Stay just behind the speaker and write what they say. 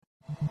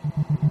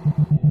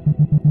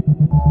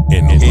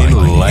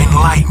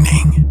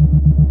Enlightening.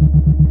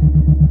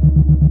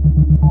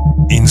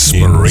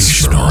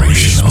 Inspirational.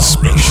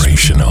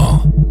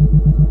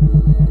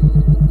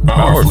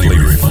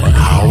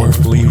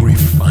 Powerfully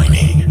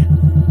refining.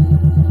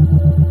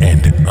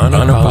 And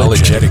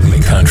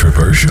unapologetically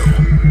controversial.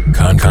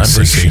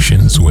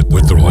 Conversations with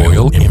the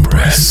Royal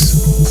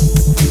Empress.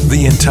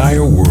 The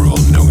entire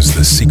world knows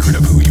the secret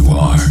of who you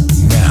are.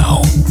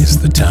 Now is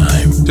the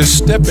time to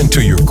step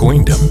into your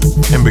queendom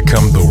and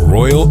become the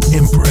Royal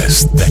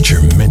Empress that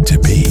you're meant to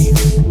be.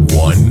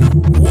 One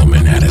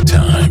woman at a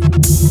time.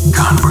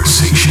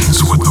 Conversations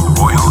with the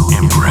Royal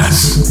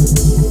Empress.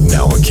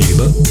 Now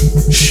Akila,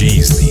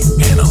 she's the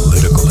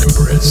analytical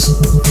empress.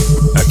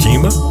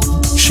 Akima,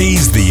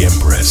 she's the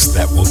empress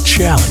that will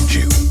challenge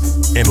you.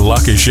 And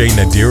Lakashay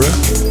Nadira,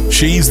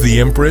 she's the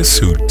empress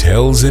who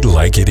tells it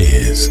like it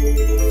is.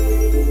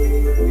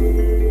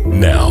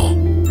 Now,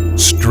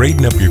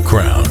 straighten up your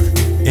crown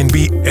and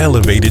be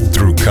elevated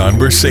through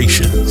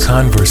conversations.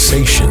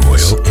 Conversations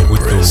with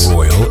the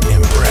Royal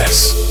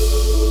Empress.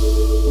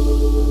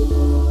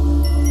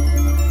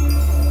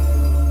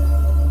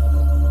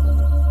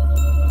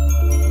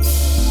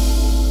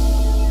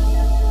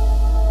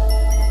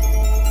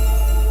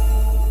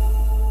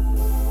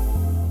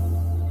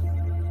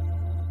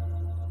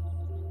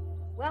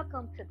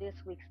 Welcome to this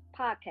week's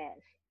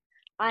podcast.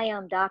 I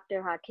am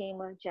Dr.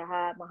 Hakima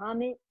Jahad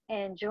Muhammad,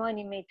 and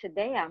joining me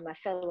today are my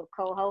fellow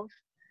co-hosts,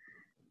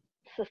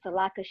 Sister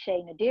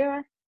Lakashay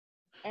Nadira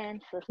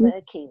and Sister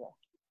Akila.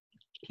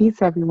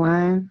 Peace,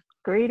 everyone.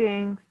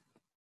 Greetings.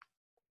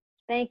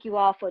 Thank you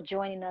all for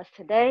joining us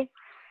today.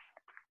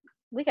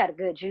 We got a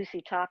good,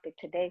 juicy topic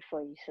today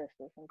for you,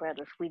 sisters and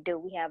brothers. We do.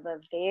 We have a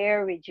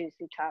very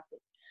juicy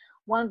topic,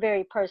 one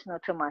very personal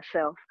to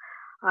myself.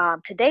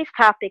 Today's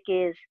topic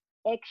is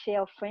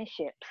eggshell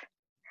friendships.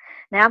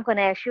 Now I'm going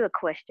to ask you a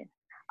question.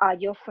 Are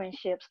your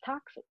friendships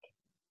toxic?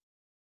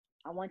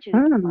 I want you,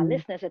 my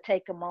listeners, to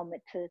take a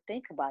moment to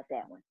think about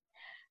that one.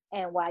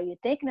 And while you're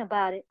thinking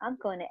about it, I'm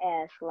going to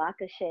ask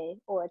Lakashay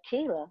or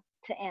Akila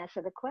to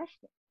answer the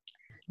question.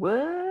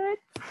 What?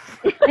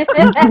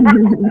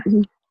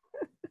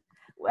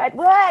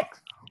 What?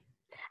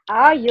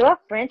 Are your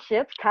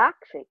friendships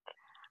toxic?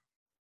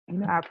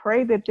 I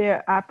pray that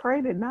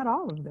not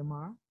all of them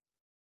are.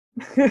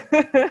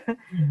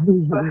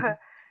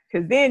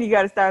 Because then you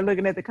got to start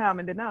looking at the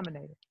common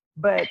denominator.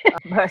 But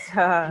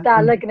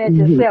start looking at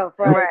yourself,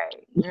 right?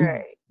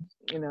 Right.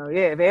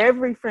 If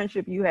every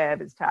friendship you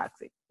have is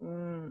toxic.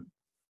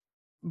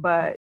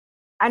 But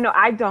I know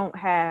I don't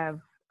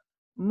have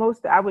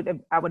I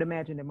would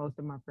imagine that most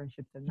of my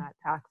friendships are not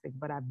toxic,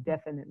 but I've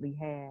definitely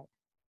had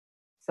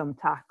some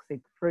toxic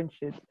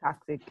friendships,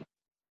 toxic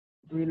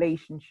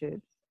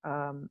relationships.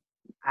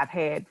 I've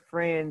had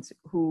friends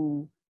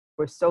who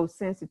were so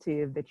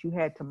sensitive that you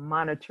had to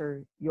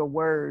monitor your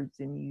words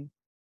and you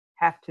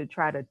have to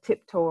try to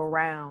tiptoe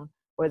around,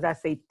 or as I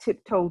say,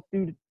 tiptoe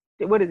through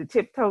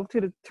tiptoe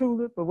to the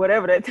tulip or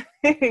whatever that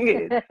thing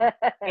is.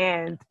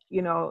 And,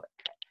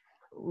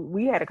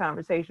 we had a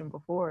conversation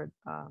before,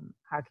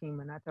 Hakeem,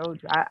 and I told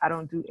you, I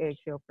don't do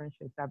eggshell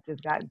friendships. I've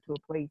just gotten to a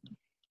place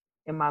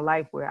in my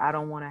life where I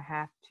don't want to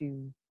have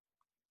to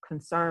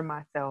concern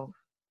myself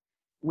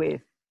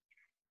with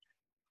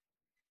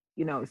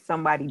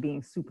somebody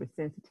being super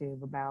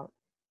sensitive about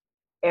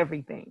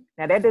everything.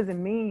 Now, that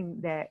doesn't mean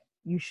that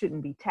you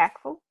shouldn't be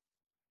tactful.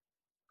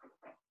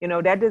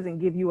 That doesn't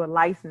give you a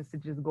license to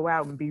just go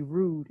out and be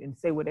rude and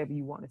say whatever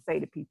you want to say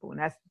to people. And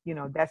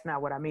that's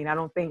not what I mean. I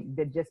don't think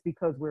that just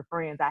because we're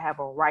friends, I have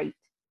a right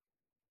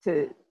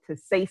to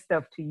say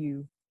stuff to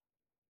you,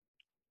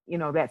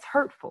 that's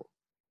hurtful.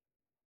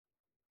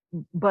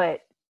 But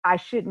I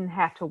shouldn't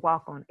have to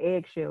walk on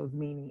eggshells,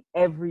 meaning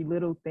every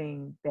little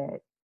thing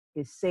that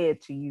is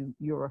said to you,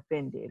 you're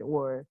offended,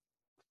 or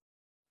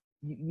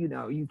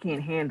you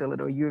can't handle it,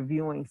 or you're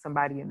viewing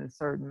somebody in a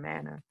certain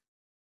manner.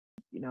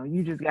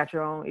 You just got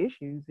your own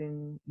issues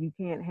and you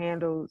can't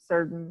handle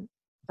certain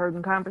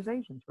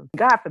conversations.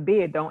 God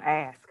forbid, don't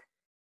ask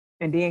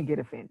and then get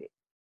offended.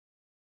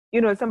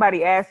 If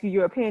somebody asks you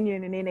your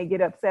opinion and then they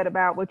get upset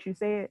about what you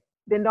said,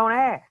 then don't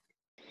ask.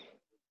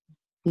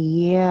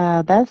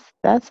 Yeah, this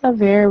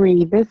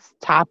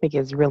topic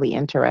is really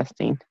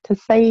interesting, to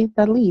say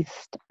the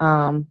least.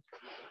 I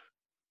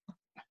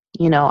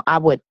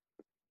would,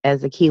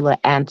 as Akila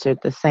answered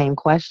the same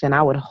question,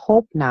 I would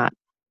hope not.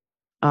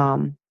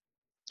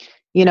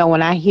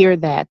 When I hear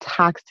that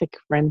toxic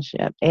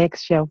friendship,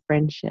 eggshell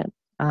friendship,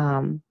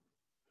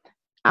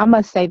 I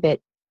must say that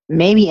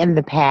maybe in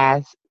the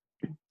past,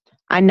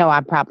 I know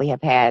I probably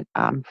have had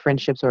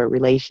friendships or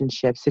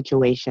relationship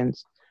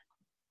situations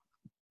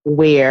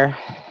where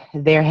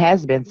there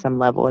has been some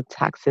level of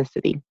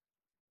toxicity.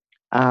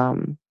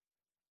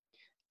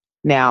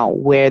 Now,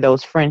 where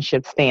those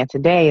friendships stand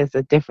today is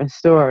a different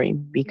story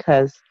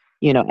because,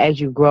 as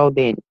you grow,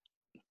 then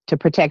to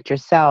protect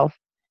yourself,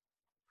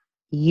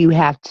 you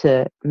have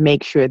to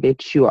make sure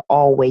that you are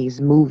always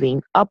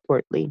moving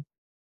upwardly.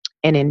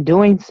 And in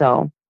doing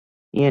so,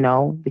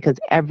 because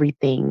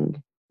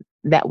everything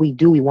that we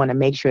do, we want to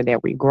make sure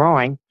that we're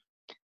growing.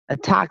 A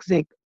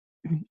toxic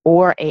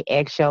or a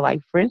eggshell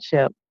like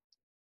friendship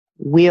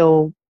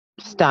will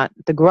stunt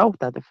the growth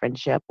of the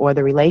friendship or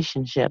the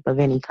relationship of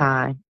any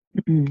kind.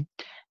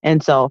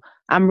 And so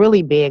I'm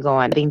really big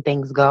on letting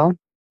things go,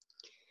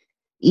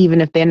 even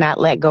if they're not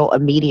let go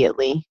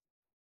immediately,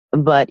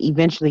 but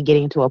eventually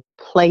getting to a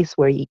place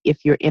where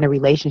if you're in a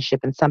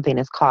relationship and something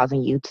is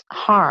causing you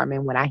harm.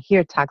 And when I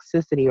hear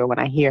toxicity or when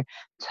I hear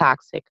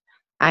toxic,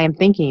 I'm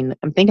thinking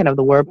of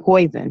the word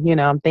poison.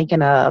 I'm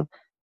thinking of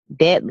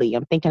deadly.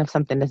 I'm thinking of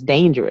something that's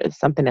dangerous,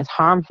 something that's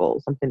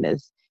harmful, something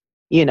that's,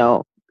 you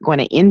know, going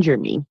to injure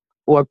me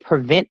or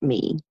prevent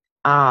me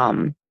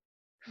um,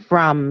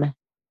 from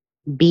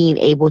being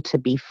able to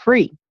be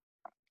free.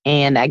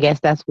 And I guess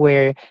that's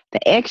where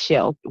the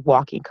eggshell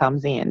walking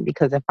comes in,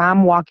 because if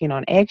I'm walking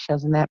on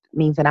eggshells, and that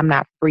means that I'm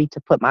not free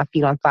to put my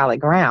feet on solid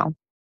ground,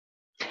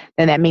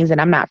 then that means that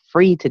I'm not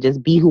free to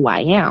just be who I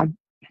am.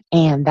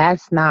 And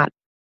that's not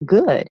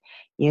good.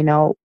 You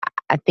know,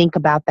 I think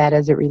about that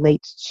as it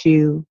relates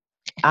to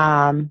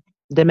um,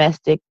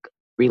 domestic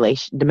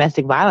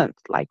violence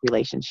like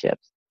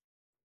relationships,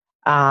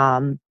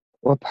 um,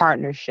 or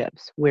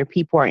partnerships where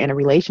people are in a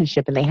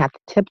relationship and they have to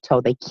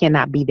tiptoe. They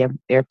cannot be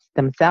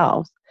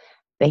themselves.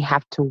 They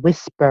have to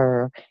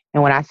whisper.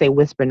 And when I say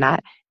whisper,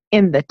 not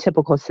in the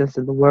typical sense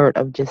of the word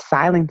of just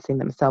silencing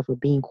themselves or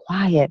being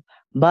quiet,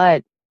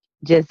 but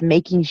just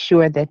making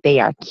sure that they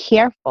are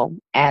careful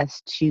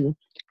as to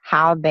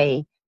how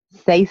they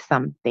say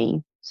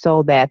something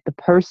so that the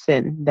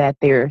person that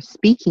they're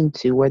speaking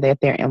to or that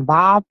they're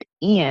involved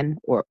in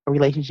or a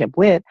relationship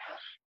with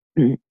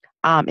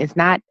is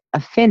not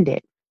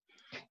offended.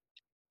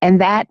 And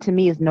that to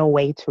me is no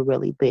way to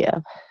really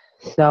live.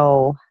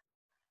 So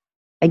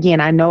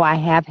again, I know I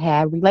have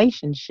had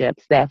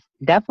relationships that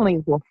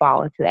definitely will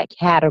fall into that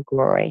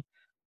category.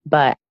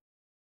 But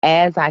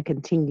as I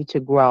continue to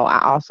grow,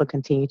 I also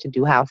continue to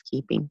do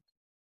housekeeping.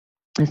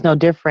 It's no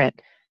different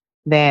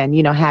than,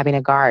 having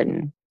a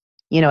garden.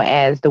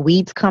 As the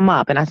weeds come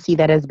up, and I see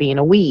that as being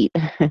a weed,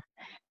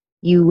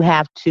 you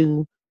have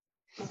to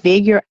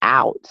figure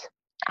out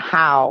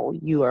how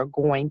you are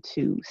going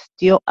to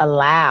still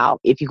allow,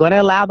 if you're going to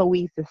allow the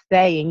weeds to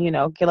stay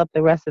and, kill up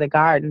the rest of the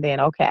garden, then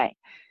okay.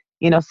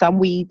 Some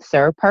weeds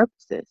serve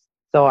purposes.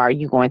 So are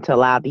you going to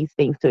allow these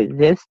things to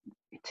exist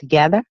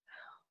together?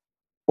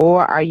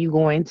 Or are you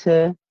going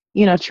to,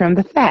 trim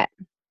the fat,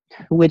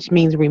 which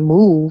means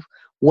remove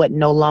what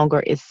no longer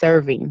is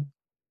serving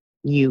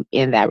you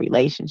in that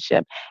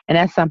relationship? And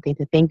that's something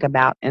to think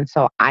about. And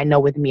so I know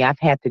with me, I've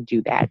had to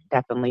do that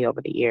definitely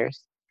over the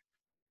years.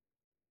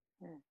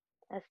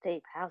 That's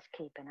deep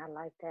housekeeping. I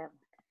like that.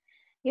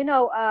 You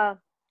know, uh,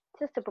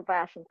 just to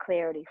provide some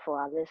clarity for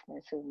our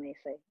listeners who may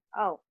say,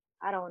 "Oh,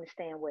 I don't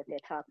understand what they're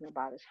talking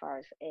about as far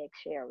as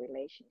eggshell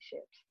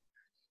relationships."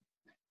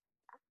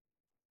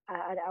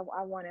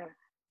 I want to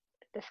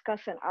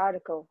discuss an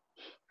article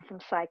from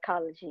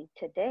Psychology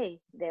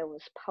Today that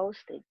was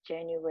posted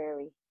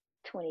January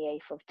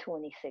 28th of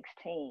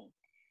 2016,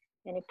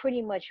 and it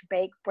pretty much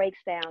breaks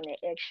down the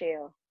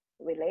eggshell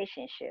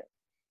relationship.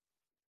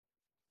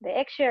 The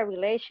eggshell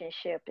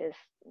relationship is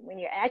when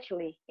you're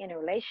actually in a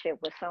relationship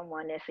with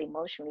someone that's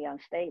emotionally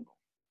unstable.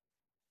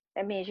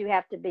 That means you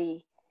have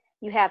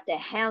to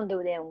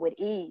handle them with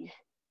ease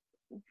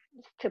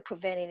to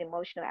prevent an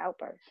emotional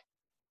outburst.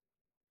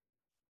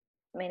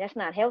 I mean, that's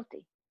not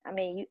healthy. I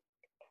mean,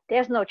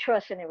 there's no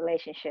trust in a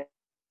relationship.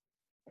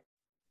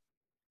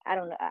 I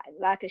don't know.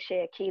 Like I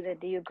said, Keela,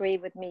 do you agree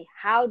with me?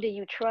 How do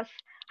you trust?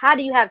 How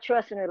do you have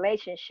trust in a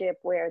relationship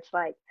where it's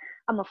like,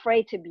 I'm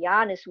afraid to be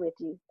honest with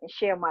you and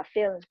share my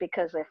feelings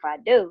because if I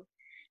do,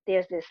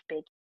 there's this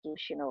big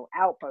emotional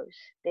outburst.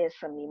 There's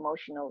some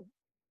emotional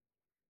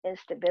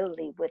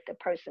instability with the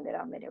person that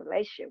I'm in a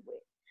relationship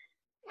with,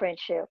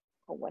 friendship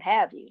or what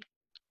have you.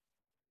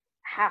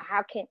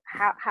 How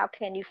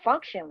can you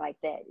function like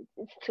that?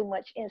 It's too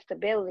much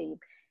instability.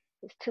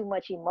 It's too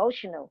much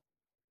emotional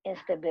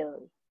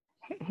instability.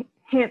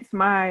 Hence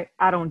my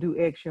I don't do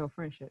eggshell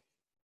friendships.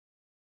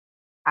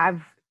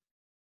 I've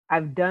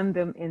I've done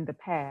them in the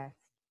past.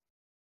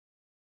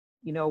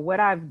 What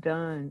I've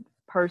done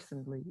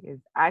personally is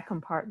I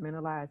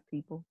compartmentalize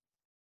people,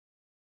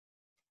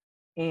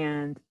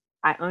 and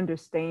I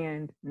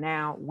understand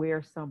now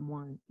where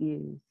someone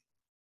is,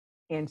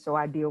 and so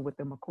I deal with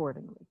them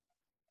accordingly.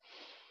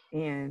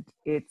 And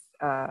it's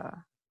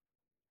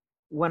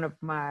one of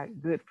my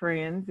good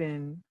friends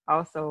and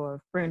also a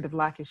friend of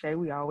Lakisha.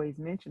 We always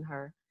mention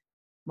her.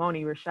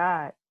 Moni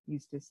Rashad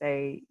used to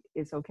say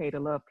it's okay to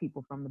love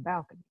people from the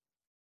balcony.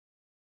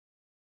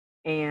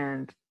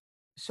 And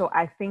so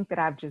I think that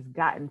I've just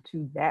gotten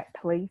to that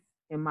place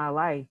in my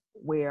life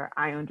where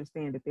I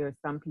understand that there are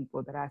some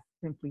people that I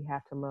simply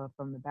have to love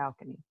from the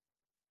balcony.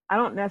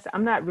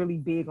 I'm not really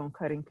big on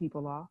cutting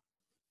people off.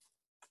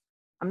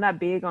 I'm not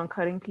big on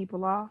cutting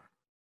people off,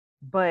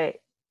 but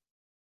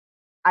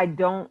I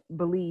don't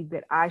believe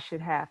that I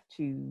should have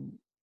to,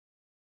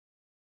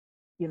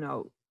 you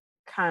know,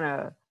 kind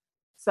of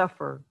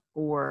suffer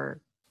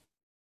or,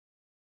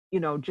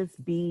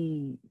 just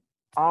be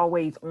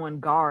always on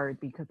guard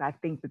because I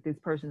think that this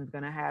person is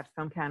going to have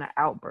some kind of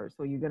outburst,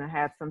 or you're going to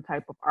have some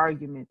type of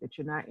argument that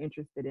you're not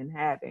interested in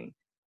having,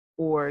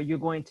 or you're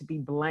going to be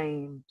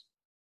blamed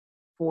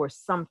for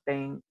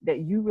something that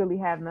you really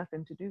have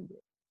nothing to do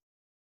with,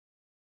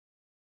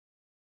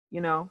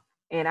 you know?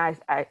 And I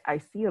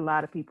see a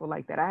lot of people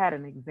like that. I had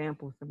an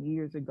example some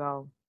years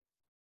ago.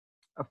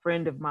 A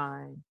friend of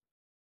mine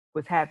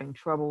was having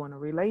trouble in a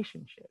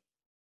relationship,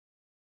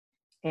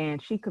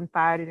 and she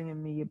confided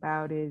in me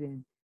about it,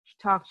 and she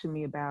talked to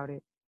me about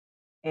it.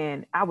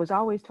 And I was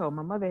always told,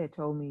 my mother had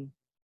told me,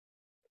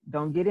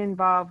 don't get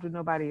involved with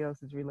nobody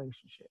else's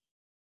relationship.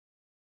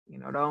 You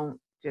know, don't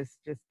just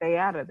stay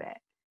out of that.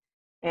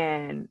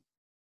 And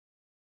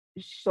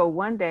so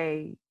one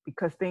day,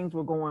 because things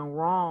were going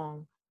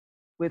wrong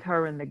with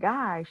her and the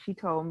guy, she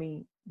told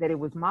me that it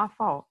was my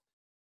fault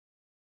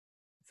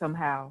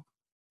somehow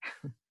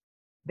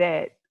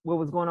that what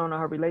was going on in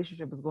her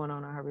relationship was going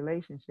on in her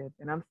relationship.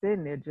 And I'm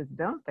sitting there just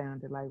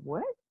dumbfounded, like,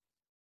 what?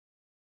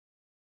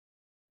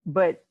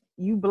 But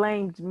you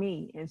blamed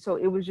me. And so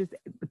it was just,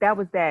 that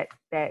was that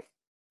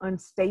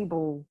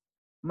unstable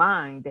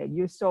mind that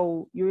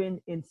you're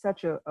in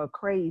such a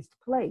crazed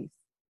place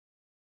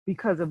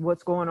because of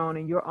what's going on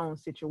in your own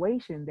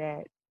situation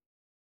that,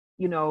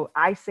 you know,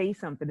 I say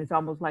something, it's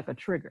almost like a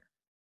trigger,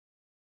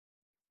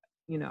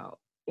 you know,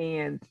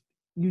 and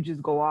you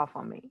just go off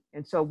on me.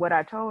 And so what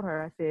I told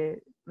her, I said,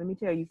 let me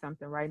tell you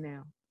something right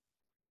now.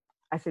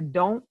 I said,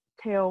 don't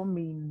tell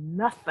me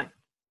nothing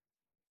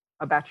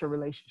about your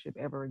relationship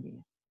ever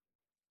again.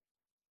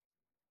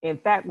 In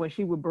fact, when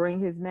she would bring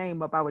his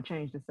name up, I would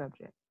change the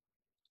subject.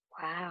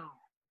 Wow.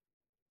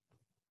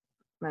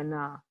 Like,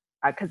 nah,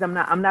 because I'm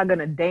not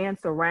gonna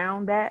dance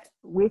around that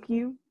with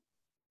you.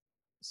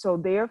 So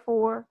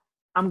therefore,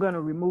 I'm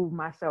gonna remove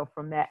myself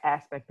from that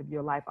aspect of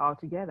your life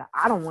altogether.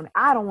 I don't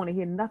want to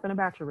hear nothing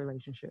about your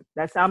relationship.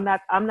 I'm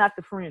not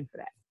the friend for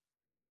that.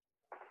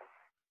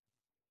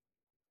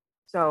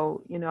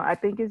 So, you know, I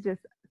think it's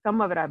just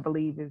some of it, I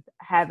believe, is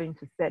having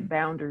to set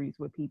boundaries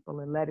with people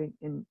and letting,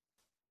 and,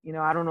 you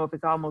know, I don't know if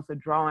it's almost a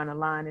drawing a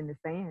line in the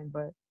sand,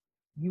 but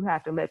you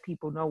have to let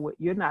people know what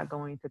you're not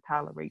going to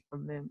tolerate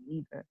from them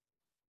either.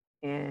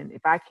 And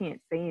if I can't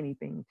say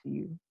anything to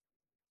you,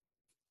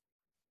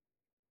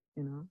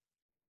 you know.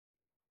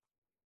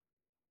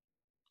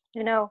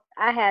 You know,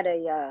 I had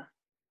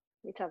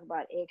we talk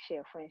about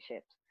eggshell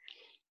friendships.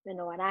 You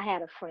know, and I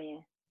had a friend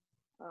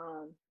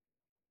um,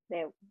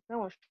 that, I don't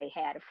want to say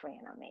had a friend,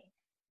 I mean,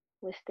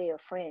 we're still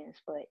friends,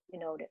 but, you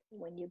know, that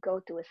when you go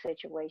through a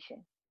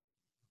situation,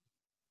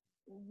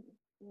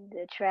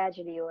 the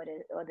tragedy or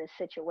the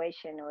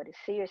situation or the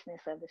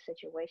seriousness of the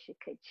situation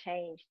could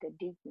change the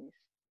deepness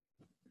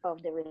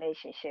of the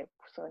relationship.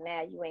 So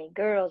now you ain't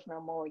girls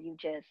no more, you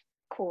just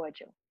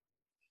cordial.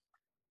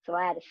 So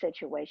I had a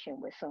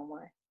situation with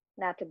someone,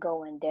 not to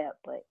go in depth,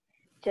 but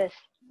just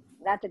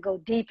not to go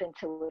deep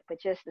into it,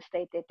 but just to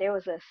state that there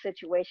was a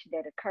situation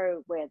that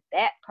occurred where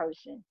that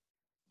person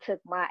took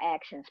my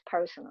actions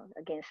personal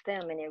against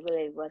them, and it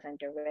really wasn't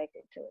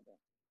directed to them.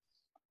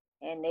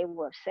 And they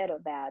were upset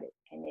about it,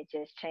 and it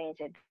just changed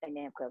the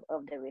dynamic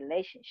of the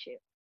relationship.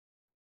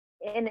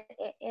 In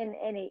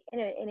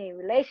a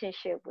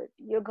relationship, with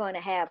you're going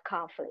to have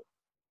conflict.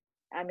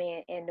 I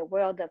mean, in the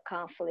world of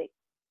conflict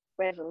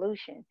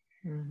resolution,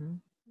 Mm-hmm.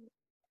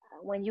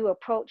 when you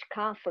approach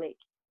conflict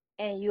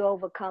and you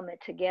overcome it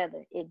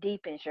together, it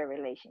deepens your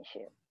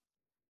relationship.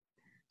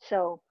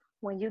 So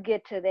when you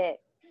get to that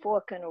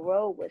fork in the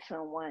road with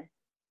someone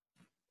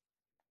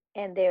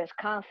and there's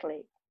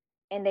conflict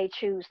and they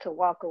choose to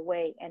walk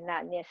away and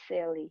not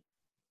necessarily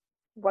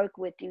work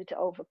with you to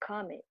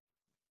overcome it,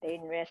 they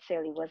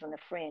necessarily wasn't a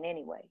friend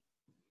anyway.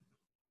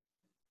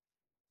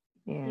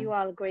 Yeah. You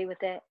all agree with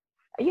that?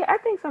 Yeah, I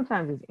think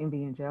sometimes it's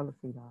envy and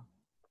jealousy though.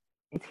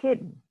 It's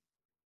hidden,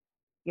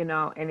 you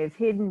know, and it's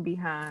hidden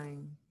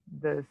behind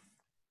the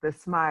the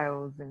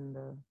smiles and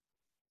the,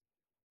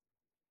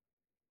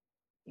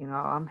 you know,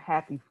 I'm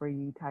happy for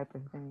you type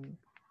of thing.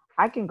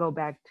 I can go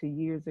back to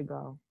years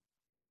ago.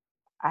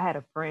 I had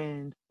a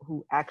friend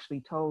who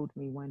actually told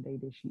me one day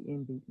that she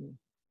envied me.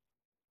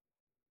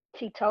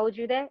 She told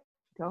you that?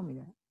 She told me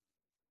that.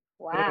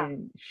 Wow.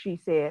 And she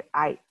said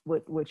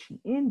what she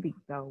envied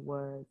though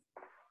was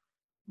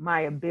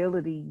my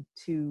ability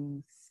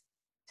to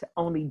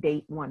only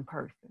date one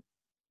person,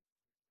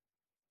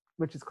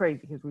 which is crazy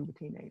because we were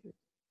teenagers.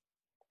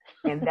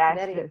 And that's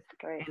That is just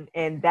great.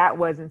 and that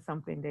wasn't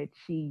something that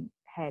she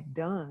had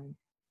done.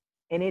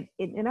 And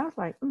and I was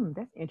like,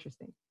 that's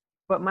interesting.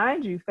 But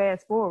mind you,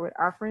 fast forward,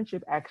 our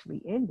friendship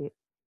actually ended.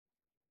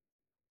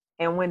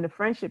 And when the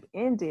friendship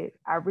ended,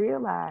 I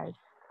realized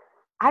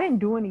I didn't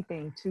do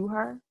anything to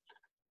her,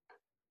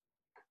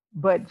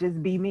 but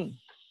just be me.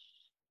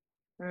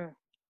 Mm.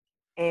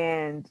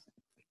 And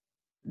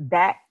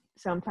that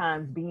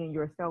sometimes being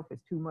yourself is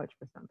too much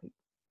for some people.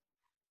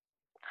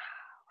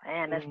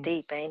 Man, that's And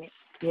deep, ain't it?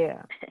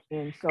 yeah.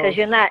 And Because so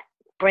you're not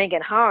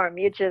bringing harm.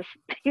 You're just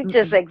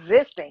mm-mm,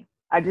 existing.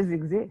 I just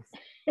exist.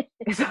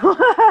 So,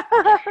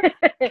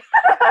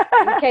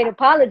 You can't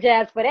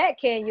apologize for that,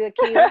 can you,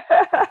 Akila?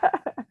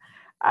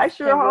 I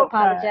sure Can you hope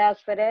not. apologize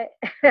for that?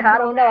 I No,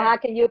 don't know. How man.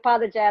 can you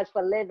apologize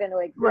for living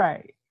or existing?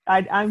 Right.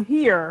 I'm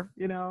here,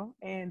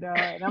 and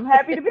I'm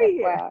happy to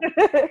be Wow.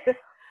 here.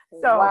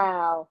 So,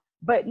 Wow.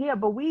 but yeah,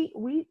 but we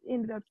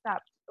ended up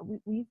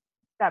we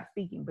stopped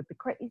speaking. But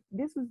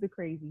this was the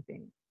crazy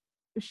thing.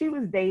 She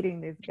was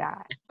dating this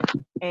guy,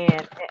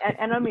 and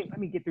let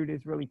me get through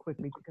this really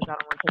quickly because I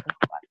don't want to take a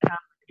whole lot of time.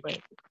 But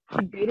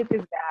she dated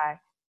this guy.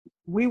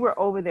 We were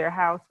over their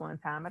house one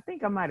time. I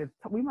think we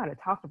might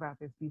have talked about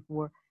this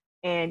before.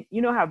 And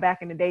you know how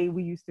back in the day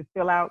we used to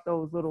fill out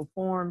those little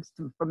forms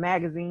for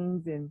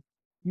magazines, and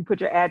you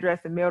put your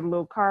address and mailed a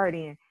little card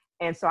in.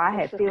 And so I The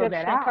had filled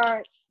that subscription out.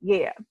 card.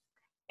 Yeah.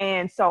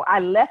 And so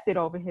I left it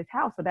over his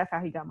house. So that's how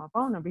he got my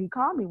phone number. He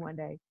called me one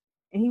day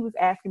and he was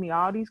asking me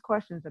all these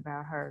questions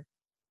about her.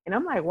 And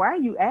I'm like, why are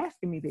you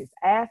asking me this?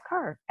 Ask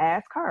her,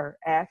 ask her,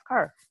 ask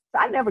her. So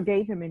I never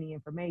gave him any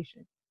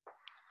information.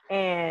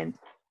 And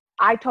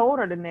I told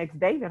her the next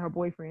day that her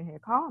boyfriend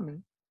had called me.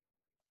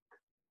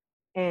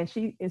 And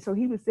so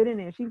he was sitting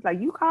there and she was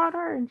like, you called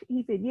her? And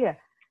he said, yeah.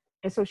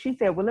 And so she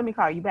said, well, let me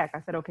call you back.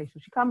 I said, okay. So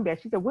she called me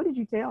back. She said, what did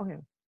you tell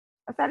him?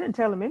 I said, I didn't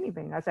tell him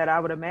anything. I said, I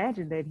would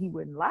imagine that he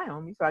wouldn't lie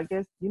on me. So I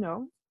guess,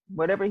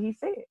 whatever he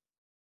said.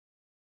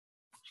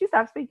 She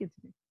stopped speaking to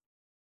me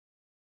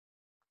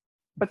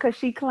because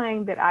she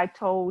claimed that I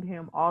told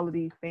him all of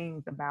these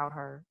things about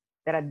her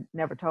that I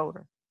never told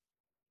her.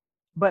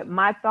 But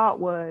my thought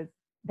was,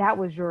 that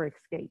was your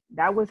escape.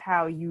 That was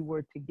how you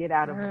were to get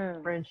out of a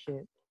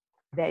friendship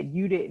that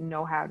you didn't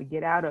know how to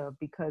get out of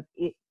because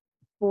it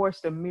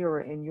forced a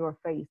mirror in your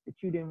face that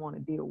you didn't want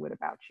to deal with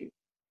about you.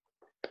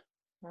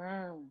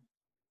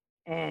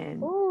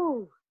 And,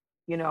 Ooh.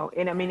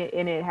 and I mean,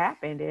 and it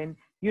happened. And,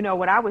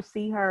 when I would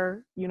see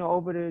her,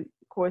 over the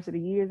course of the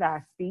years,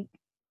 I speak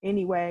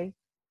anyway.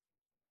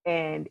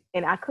 And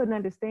I couldn't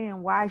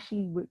understand why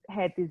she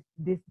had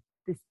this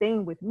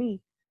thing with me.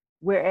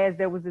 Whereas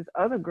there was this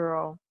other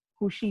girl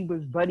who she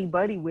was buddy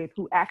with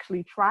who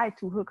actually tried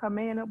to hook her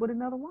man up with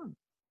another woman.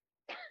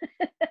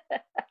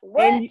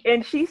 What?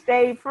 And she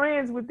stayed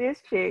friends with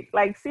this chick,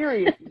 like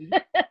seriously.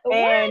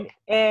 and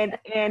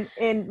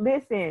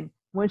listen,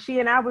 when she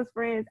and I was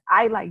friends,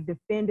 I like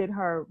defended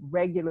her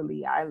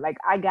regularly.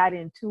 I got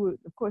into it.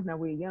 Of course, now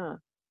we're young.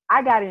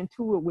 I got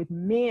into it with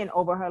men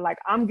over her. Like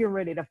I'm getting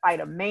ready to fight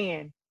a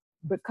man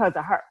because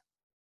of her.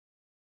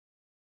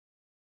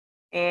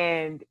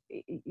 And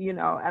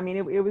I mean,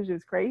 it was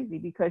just crazy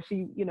because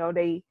she,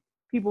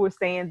 people were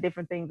saying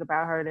different things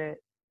about her that,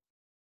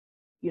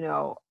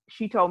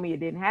 she told me it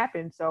didn't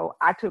happen. So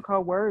I took her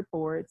word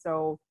for it.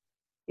 So,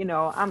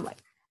 I'm like,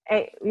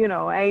 hey,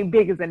 I ain't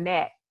big as a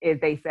gnat, as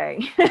they say.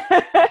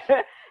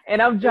 And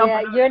I'm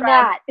jumping up you're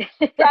not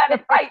trying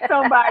to fight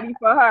somebody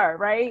for her,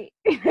 right?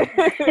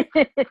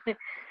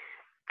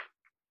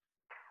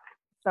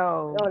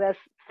 So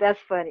that's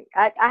funny.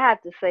 I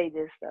have to say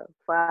this though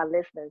for our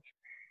listeners.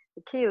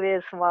 Akila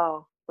is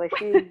small, but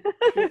she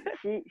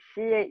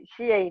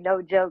ain't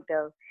no joke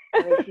though.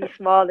 I mean, she's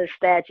small in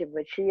stature,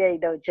 but she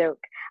ain't no joke.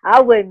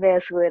 I wouldn't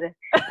mess with her.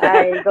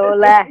 I ain't gonna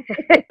lie.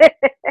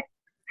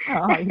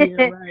 Oh,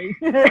 yeah, right.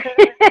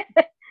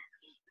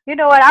 You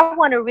know what? I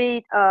want to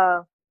read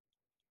another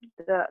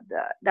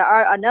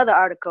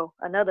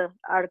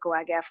article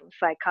I got from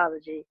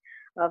Psychology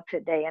of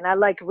Today, and I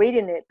like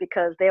reading it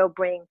because they'll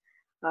bring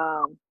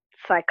um,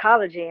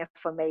 psychology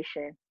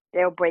information.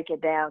 They'll break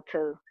it down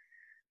to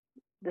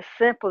the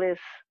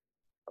simplest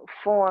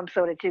form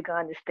so that you can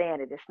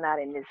understand it. It's not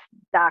in this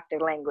doctor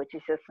language.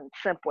 It's just some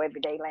simple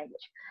everyday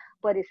language.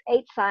 But it's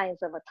 8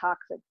 signs of a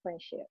toxic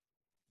friendship.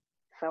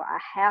 So I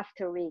have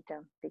to read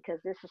them because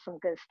this is some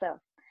good stuff.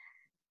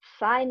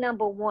 Sign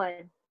number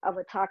 1 of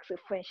a toxic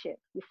friendship.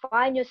 You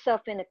find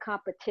yourself in a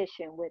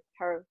competition with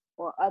her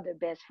or other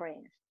best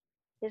friends.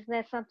 Isn't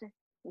that something?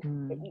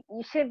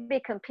 You shouldn't be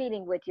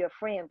competing with your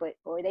friend,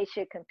 or they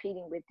should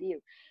competing with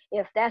you.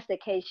 If that's the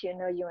case, you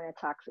know you're in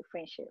a toxic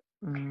friendship.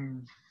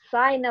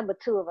 Sign number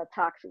 2 of a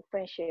toxic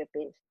friendship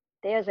is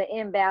there's an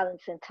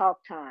imbalance in talk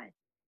time.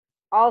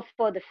 All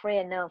for the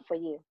friend, none for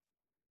you.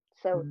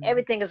 So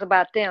everything is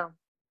about them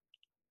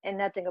and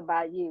nothing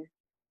about you.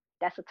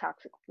 That's a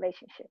toxic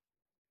relationship.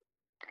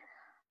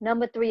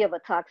 Number 3 of a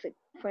toxic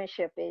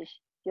friendship is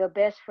your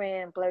best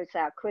friend blurts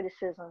out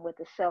criticism with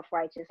a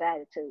self-righteous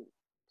attitude.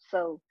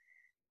 So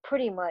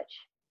pretty much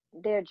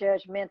they're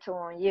judgmental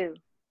on you.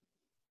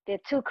 They're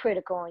too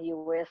critical on you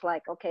where it's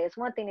like, okay, it's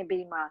one thing to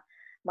be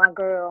my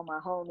girl, my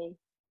homie,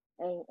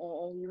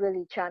 and you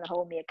really trying to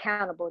hold me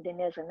accountable. Then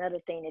there's another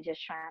thing they're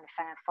just trying to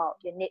find fault.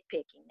 You're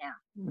nitpicking now.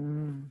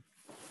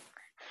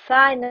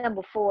 Sign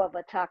number 4 of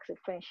a toxic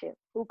friendship.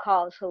 Who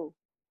calls who?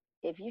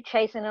 If you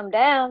chasing them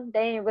down,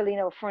 they ain't really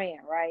no friend,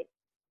 right?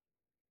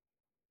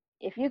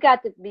 If you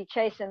got to be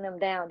chasing them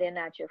down, they're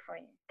not your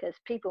friend because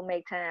people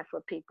make time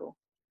for people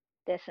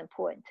that's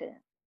important to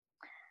them.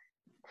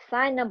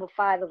 Sign number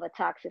 5 of a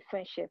toxic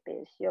friendship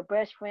is your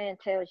best friend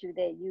tells you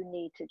that you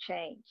need to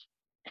change.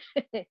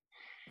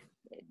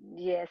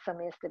 Yeah, some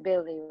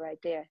instability right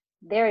there.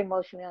 they're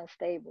emotionally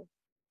unstable.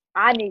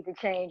 I need to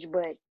change,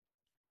 but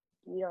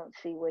you don't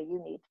see where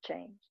you need to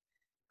change.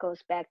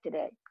 Goes back to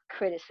that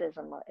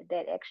criticism,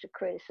 that extra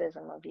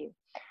criticism of you.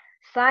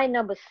 Sign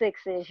number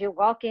 6 is you're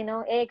walking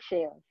on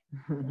eggshells.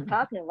 We're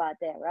talking about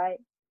that, right?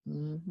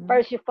 Mm-hmm.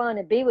 First, you're fun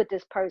to be with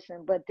this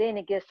person, but then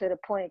it gets to the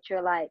point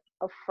you're like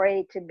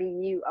afraid to be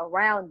you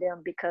around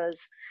them because,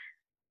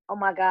 oh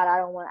my God, I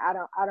don't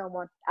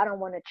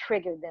want to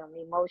trigger them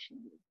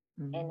emotionally.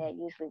 And Mm-hmm. that's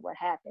usually what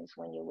happens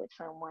when you're with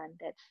someone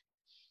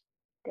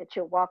that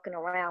you're walking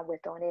around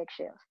with on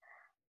eggshells.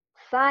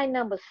 Sign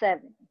number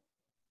 7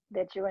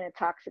 that you're in a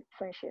toxic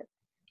friendship.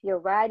 You're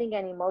riding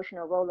an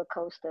emotional roller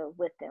coaster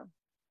with them.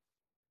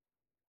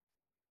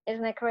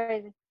 Isn't that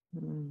crazy?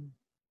 Mm-hmm.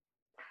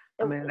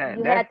 I mean,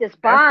 You that's had this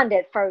that's bond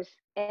at first,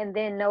 and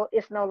then no,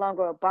 it's no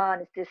longer a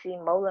bond. It's this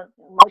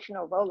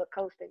emotional roller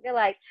coaster. You're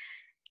like,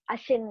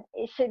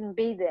 it shouldn't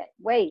be that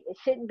way. It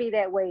shouldn't be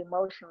that way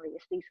emotionally.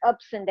 It's these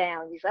ups and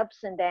downs, It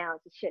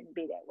shouldn't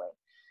be that way.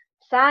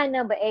 Sign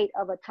number 8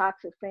 of a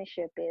toxic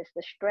friendship is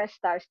the stress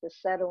starts to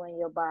settle in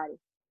your body.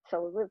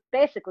 So we're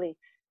basically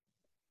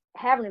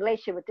having a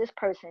relationship with this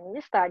person,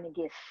 you're starting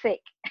to get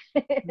sick.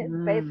 It's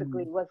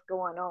basically mm, what's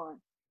going on.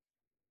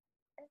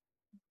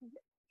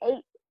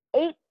 Eight,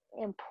 eight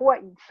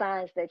important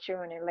signs that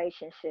you're in a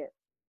relationship.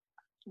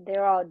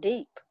 They're all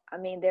deep. I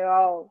mean, they're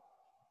all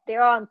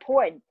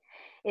important.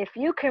 If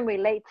you can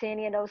relate to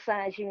any of those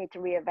signs, you need to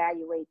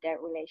reevaluate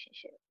that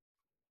relationship.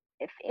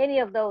 If any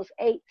of those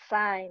 8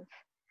 signs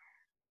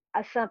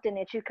are something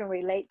that you can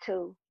relate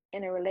to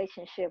in a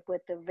relationship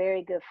with a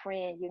very good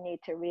friend, you need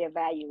to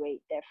reevaluate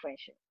that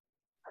friendship.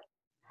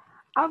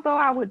 although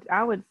I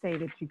would say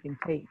that you can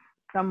take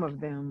some of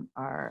them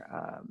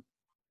are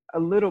a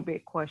little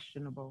bit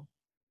questionable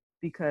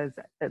because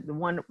the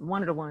one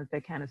of the ones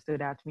that kind of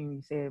stood out to me when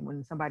you said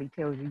when somebody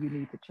tells you you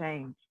need to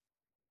change,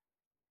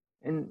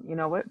 and you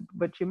know what,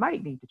 but you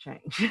might need to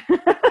change.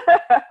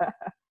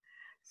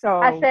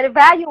 I So, said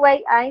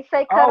evaluate. I ain't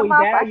say cut oh, them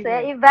off. I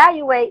said evaluate.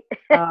 evaluate.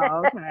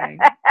 Oh,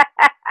 okay.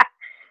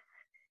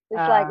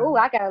 It's like, oh, Um,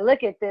 I gotta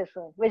look at this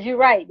one. But you're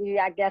right.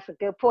 I guess a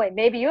good point.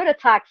 Maybe you're the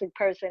toxic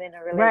person in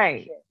a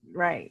right, relationship,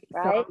 right.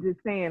 So right? I'm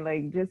just saying,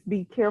 like, just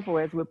be careful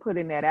as we're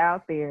putting that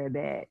out there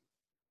that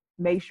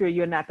make sure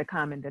you're not the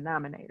common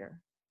denominator.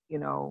 You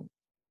know,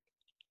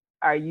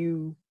 are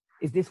you,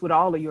 is this with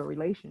all of your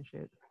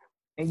relationships?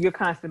 And you're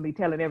constantly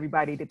telling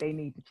everybody that they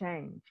need to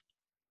change.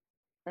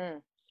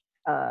 Mm.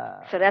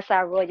 Uh, So that's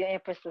our Royal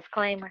Empress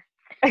disclaimer.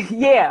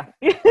 yeah.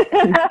 This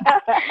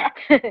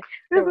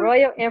The is,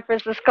 Royal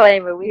Empress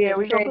disclaimer. We yeah, just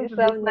we're going to put created some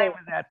something new.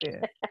 disclaimers out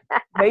there.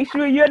 Make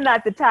sure you're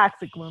not the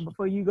toxic one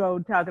before you go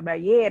talk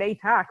about, yeah, they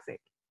toxic.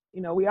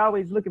 You know, we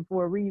always looking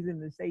for a reason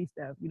to say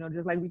stuff, you know,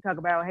 just like we talk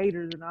about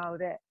haters and all of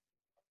that.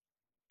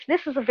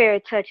 This is a very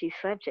touchy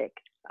subject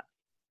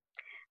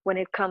when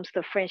it comes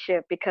to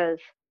friendship because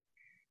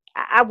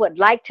I would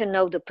like to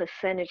know the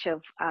percentage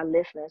of our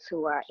listeners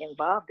who are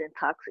involved in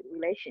toxic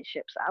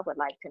relationships. I would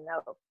like to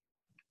know.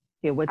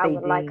 Yeah, what I they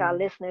would like our deem.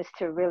 listeners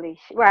to really,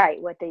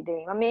 right, what they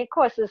deem. I mean, of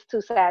course, there's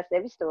 2 sides to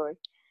every story,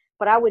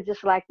 but I would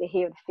just like to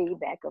hear the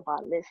feedback of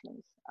our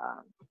listeners.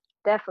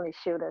 Definitely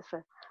shoot us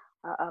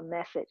a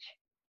message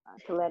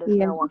to let us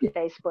Yeah. know on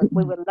Facebook.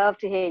 We would love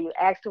to hear you.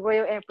 Ask the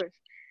Royal Empress.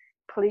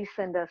 Please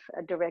send us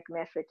a direct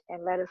message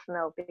and let us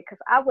know because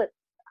I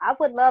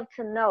would love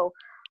to know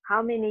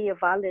how many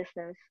of our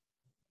listeners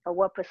or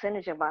what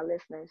percentage of our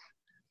listeners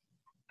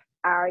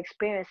are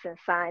experiencing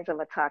signs of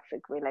a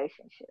toxic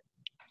relationship.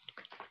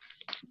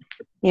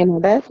 You know,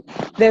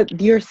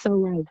 that you're so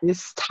right.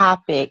 This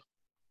topic,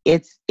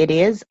 it's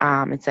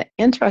an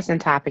interesting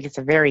topic. It's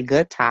a very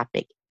good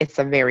topic. It's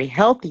a very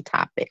healthy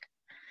topic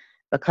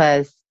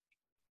because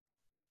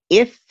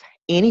if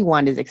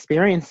anyone is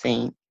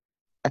experiencing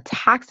a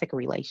toxic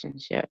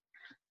relationship,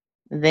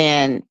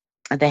 then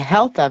the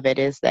health of it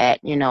is that,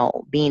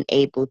 being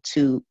able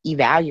to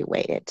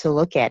evaluate it, to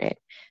look at it,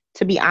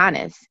 to be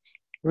honest,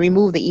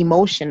 remove the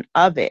emotion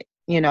of it,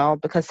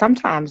 because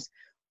sometimes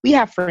we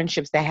have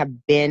friendships that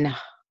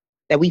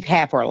we've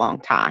had for a long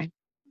time.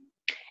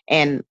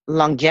 And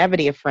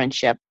longevity of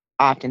friendship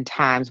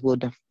oftentimes will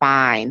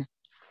define,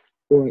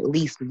 or at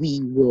least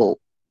we will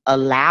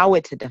allow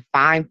it to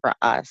define for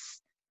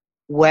us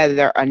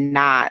whether or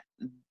not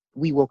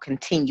we will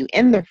continue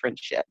in the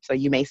friendship. So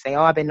you may say,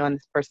 oh, I've been knowing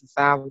this person since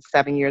I was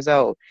 7 years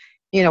old.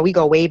 We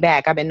go way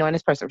back. I've been knowing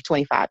this person for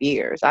 25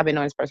 years. I've been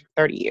knowing this person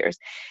for 30 years.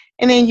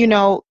 And then,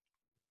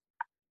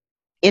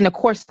 in the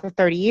course of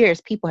 30 years,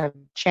 people have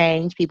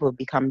changed, people have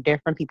become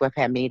different, people have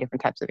had many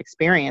different types of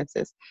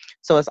experiences.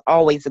 So it's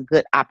always a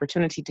good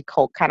opportunity to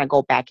kind of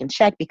go back and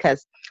check,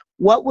 because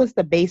what was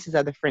the basis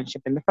of the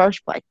friendship in the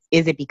first place?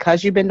 Is it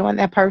because you've been knowing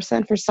that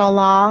person for so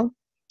long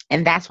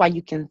and that's why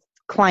you can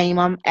claim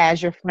them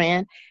as your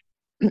friend?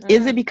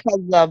 Is it Mm,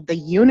 because of the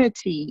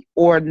unity,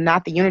 or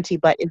not the unity,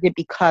 but is it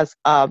because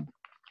of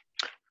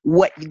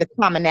what the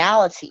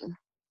commonality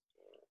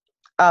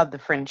of the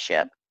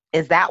friendship?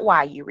 Is that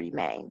why you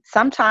remain?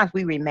 Sometimes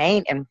we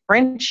remain in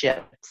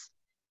friendships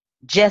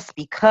just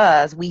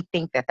because we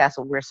think that that's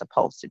what we're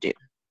supposed to do.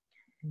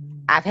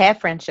 I've had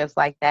friendships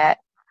like that,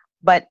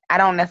 but I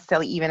don't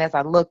necessarily, even as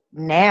I look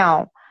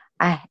now,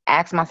 I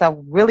ask myself,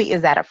 really,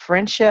 is that a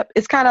friendship?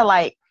 It's kind of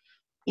like,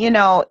 you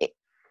know,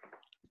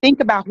 think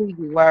about who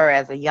you were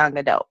as a young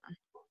adult.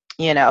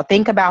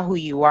 Think about who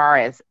you are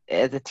as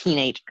a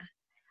teenager.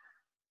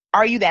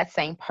 Are you that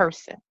same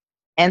person?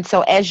 And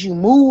so as you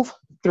move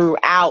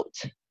throughout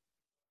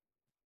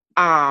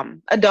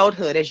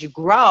adulthood, as you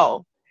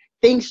grow,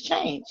 things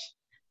change.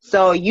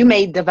 So you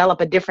may develop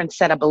a different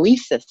set of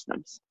belief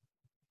systems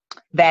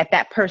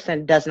that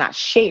person does not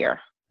share.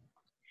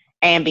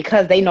 And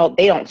because they know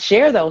they don't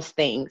share those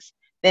things,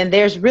 then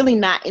there's really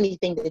not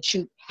anything that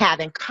you have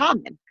in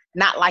common.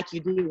 Not like you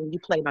did when you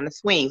played on the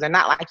swings, or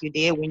not like you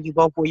did when you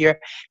both wore your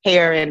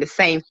hair in the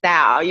same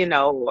style,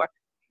 or,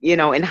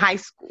 in high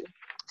school.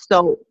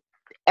 So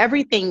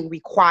everything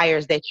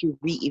requires that you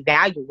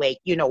reevaluate,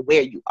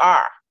 where you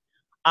are.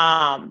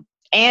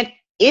 And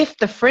if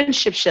the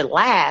friendship should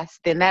last,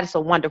 then that is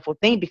a wonderful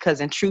thing, because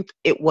in truth,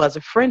 it was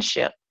a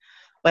friendship.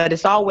 But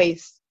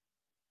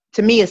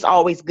to me, it's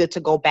always good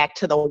to go back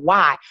to the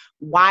why.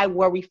 Why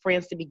were we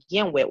friends to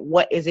begin with?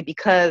 What is it?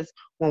 Because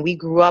when we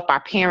grew up,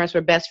 our parents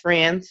were best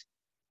friends.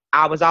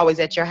 I was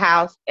always at your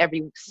house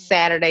every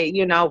Saturday.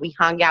 We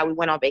hung out. We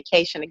went on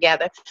vacation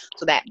together.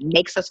 So that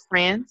makes us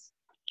friends.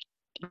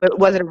 But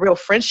was it a real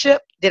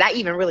friendship? Did I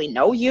even really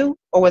know you?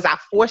 Or was I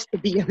forced to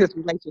be in this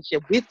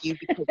relationship with you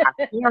because our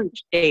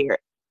parents shared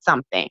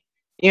something?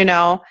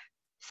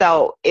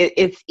 So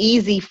it's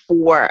easy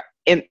for,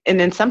 and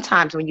then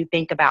sometimes when you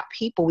think about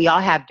people, we all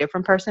have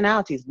different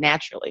personalities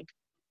naturally.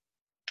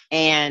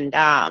 And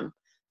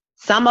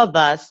some of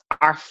us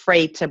are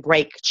afraid to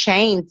break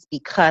chains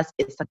because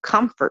it's a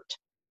comfort.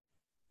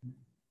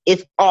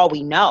 It's all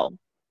we know.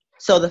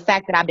 So the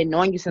fact that I've been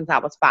knowing you since I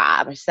was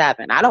 5 or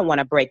 7, I don't want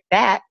to break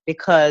that,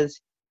 because,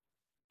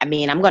 I'm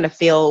going to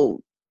feel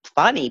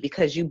funny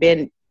because you've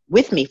been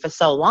with me for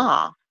so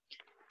long.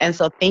 And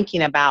so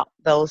thinking about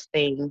those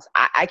things,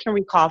 I can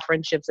recall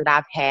friendships that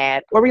I've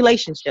had, or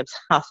relationships,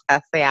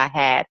 I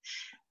had,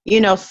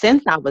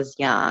 since I was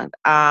young.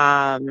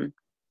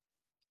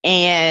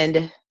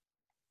 And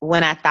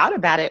when I thought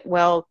about it,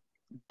 well,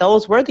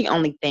 those were the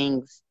only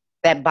things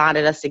that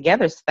bonded us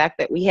together, is the fact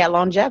that we had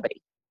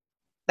longevity.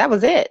 That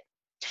was it.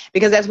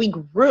 Because as we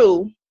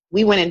grew,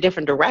 we went in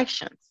different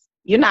directions.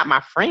 You're not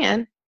my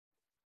friend.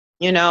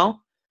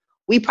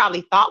 We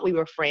probably thought we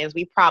were friends.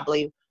 We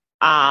probably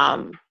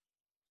thought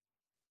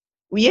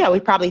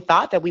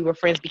that we were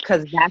friends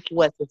because that's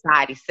what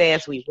society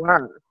says we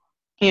were,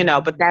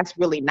 but that's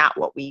really not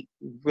what we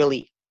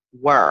really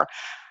were.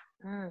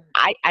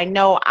 I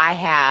know I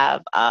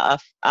have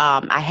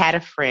I had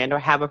a friend, or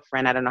have a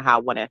friend, I don't know how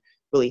I want to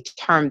really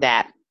term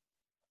that.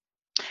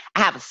 I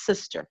have a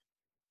sister,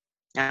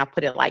 and I'll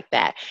put it like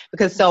that,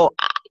 because so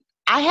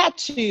I had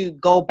to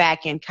go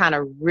back and kind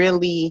of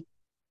really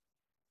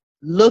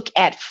look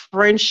at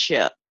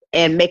friendship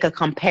and make a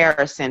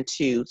comparison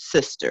to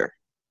sisterhood,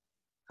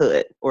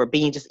 or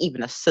being just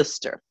even a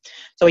sister.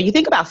 So when you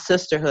think about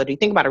sisterhood, you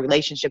think about a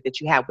relationship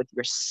that you have with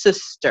your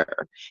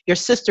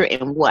sister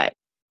in what?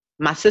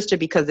 My sister,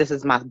 because this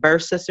is my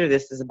birth sister,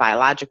 this is a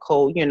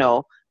biological,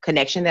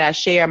 connection that I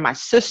share. My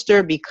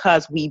sister,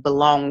 because we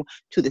belong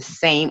to the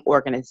same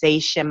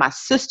organization. My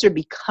sister,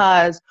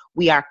 because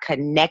we are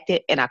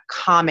connected in a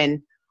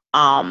common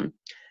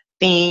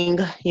thing,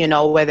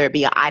 whether it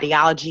be an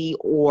ideology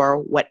or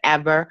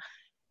whatever.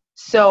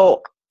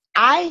 So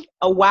a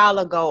while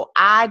ago,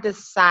 I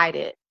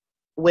decided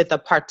with a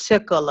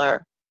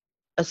particular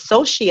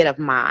associate of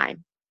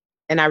mine,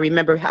 and I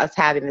remember us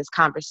having this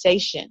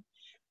conversation.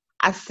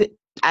 I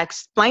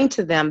explained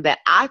to them that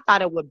I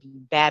thought it would be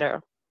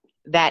better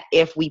that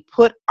if we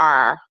put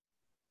our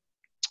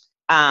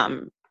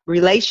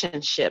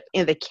relationship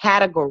in the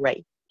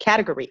category,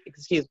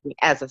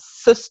 as a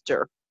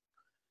sister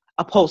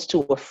opposed to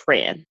a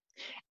friend.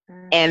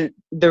 And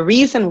the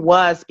reason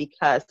was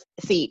because,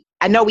 see,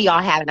 I know we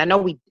all have, and I know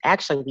we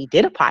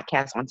did a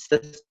podcast on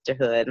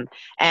sisterhood,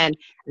 and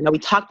I know we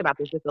talked about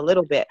this just a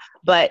little bit,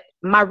 but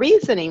my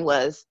reasoning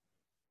was,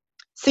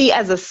 see,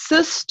 as a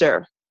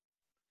sister,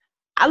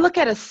 I look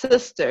at a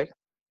sister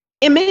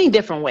in many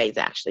different ways,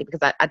 actually,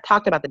 because I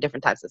talked about the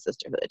different types of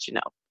sisterhood,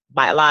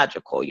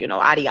 biological,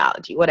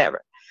 ideology,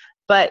 whatever.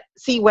 But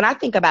see, when I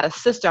think about a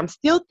sister, I'm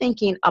still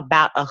thinking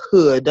about a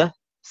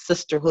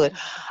sisterhood,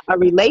 a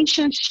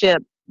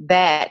relationship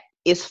that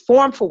is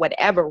formed for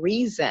whatever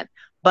reason,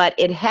 but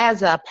it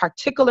has a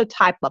particular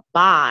type of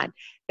bond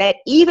that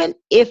even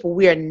if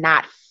we're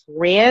not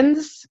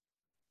friends,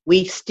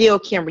 we still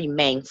can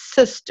remain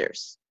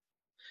sisters.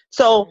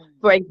 So,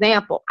 for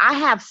example, I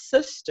have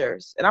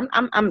sisters, and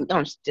I'm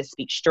going to just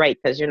speak straight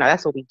because,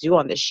 that's what we do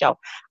on this show.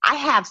 I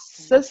have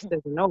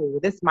sisters. No,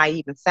 this might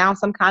even sound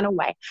some kind of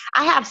way.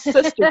 I have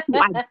sisters who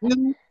I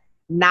do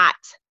not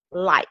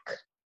like.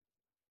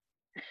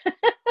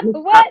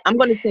 What? I'm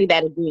going to say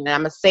that again, and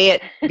I'm going to say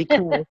it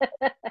because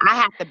I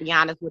have to be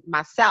honest with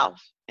myself,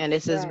 and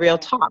this is real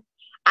talk.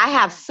 I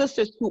have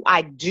sisters who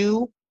I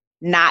do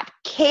not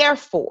care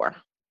for.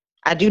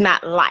 I do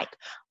not like.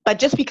 But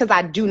just because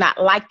I do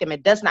not like them,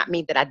 it does not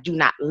mean that I do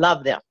not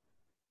love them.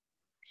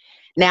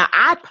 Now,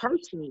 I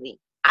personally,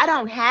 I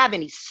don't have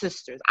any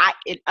sisters.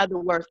 In other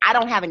words, I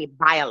don't have any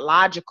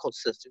biological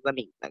sisters. Let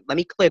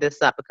me clear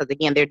this up, because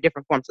again, there are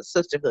different forms of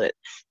sisterhood.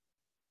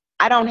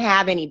 I don't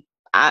have any.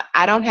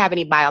 I don't have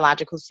any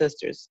biological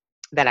sisters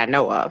that I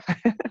know of.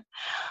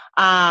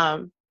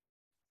 um,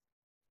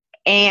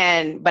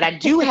 but I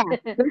do have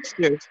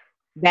sisters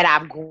that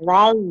I've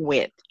grown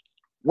with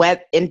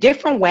in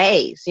different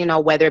ways,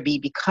 whether it be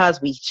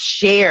because we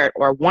shared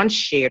or once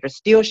shared or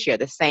still share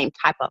the same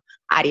type of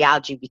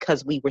ideology,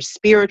 because we were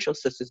spiritual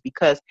sisters,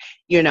 because,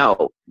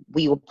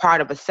 we were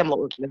part of a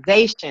similar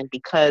organization,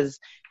 because,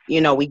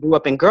 we grew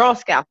up in Girl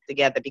Scouts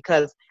together,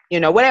 because,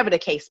 whatever the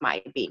case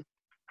might be.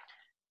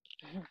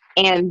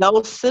 And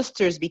those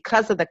sisters,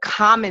 because of the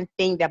common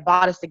thing that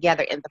brought us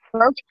together in the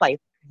first place,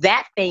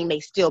 that thing may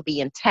still be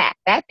intact.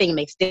 That thing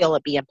may still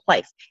be in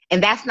place.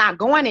 And that's not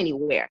going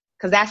anywhere,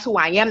 because that's who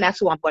I am. That's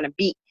who I'm going to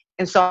be.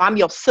 And so I'm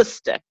your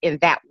sister in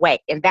that way.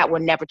 And that will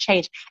never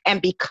change.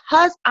 And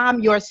because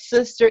I'm your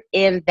sister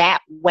in that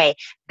way,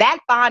 that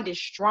bond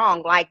is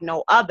strong like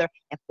no other.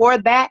 And for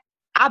that,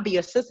 I'll be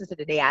your sister to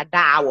the day I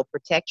die. I will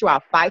protect you.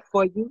 I'll fight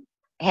for you.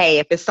 Hey,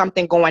 if it's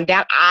something going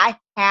down, I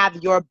have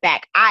your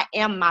back. I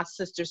am my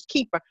sister's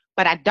keeper,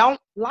 but I don't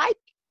like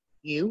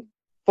you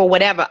for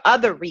whatever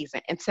other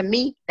reason. And to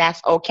me, that's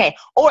okay.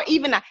 Or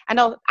even, I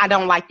know I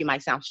don't like you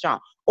might sound strong,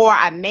 or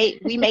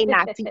we may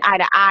not see eye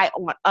to eye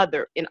on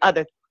in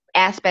other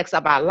aspects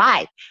of our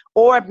life.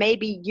 Or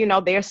maybe,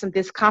 there's some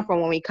discomfort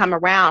when we come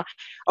around,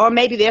 or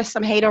maybe there's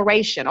some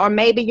hateration, or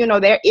maybe,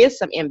 there is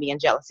some envy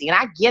and jealousy. And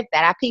I get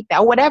that, I peep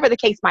that, or whatever the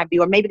case might be.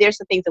 Or maybe there's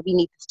some things that we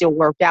need to still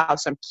work out,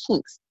 some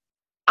kinks.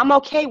 I'm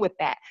okay with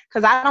that,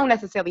 because I don't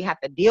necessarily have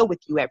to deal with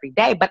you every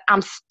day, but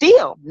I'm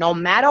still, no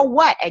matter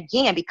what,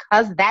 again,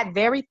 because that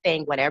very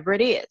thing, whatever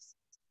it is,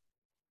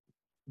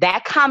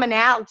 that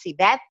commonality,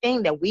 that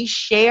thing that we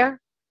share,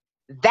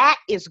 that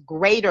is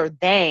greater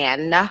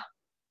than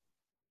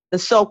the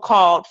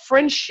so-called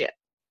friendship.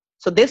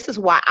 So this is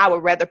why I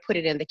would rather put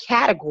it in the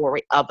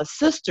category of a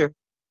sister,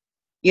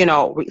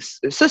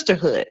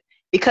 sisterhood.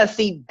 Because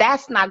see,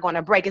 that's not going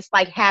to break. It's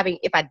like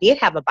if I did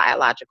have a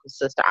biological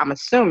sister, I'm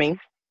assuming,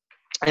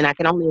 and I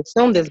can only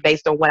assume this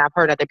based on what I've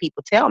heard other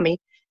people tell me,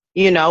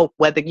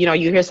 whether,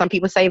 you hear some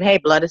people say, hey,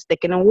 blood is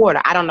thicker than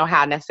water. I don't know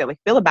how I necessarily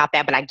feel about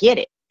that, but I get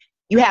it.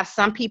 You have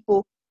some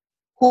people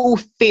who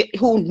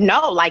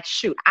know, like,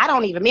 shoot,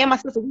 me and my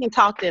sister, we can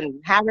talk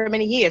in however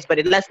many years, but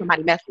it lets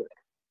somebody mess with it.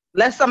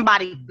 Let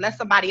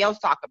somebody else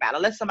talk about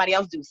it. Let somebody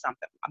else do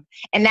something.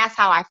 And that's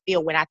how I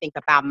feel when I think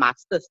about my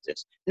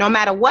sisters. No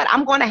matter what,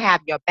 I'm going to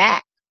have your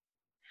back.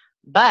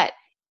 But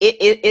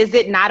is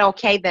it not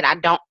okay that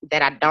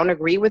I don't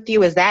agree with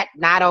you? Is that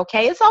not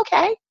okay? It's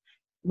okay.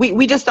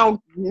 We just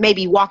don't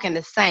maybe walk in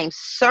the same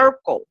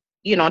circle,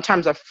 in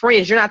terms of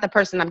friends. You're not the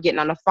person I'm getting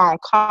on the phone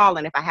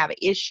calling if I have an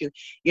issue.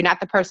 You're not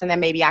the person that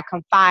maybe I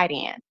confide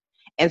in.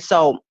 And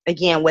so,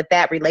 again, with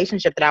that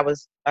relationship that I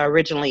was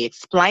originally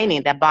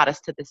explaining that brought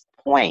us to this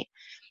point,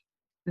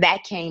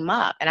 that came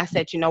up. And I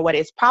said, you know what,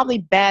 it's probably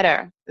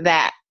better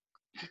that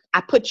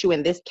I put you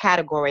in this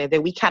category,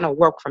 that we kind of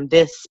work from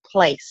this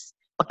place,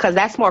 because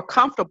that's more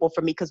comfortable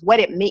for me. Because what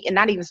it means, and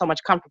not even so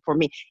much comfortable for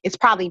me, it's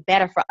probably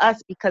better for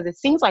us, because it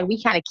seems like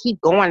we kind of keep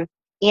going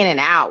in and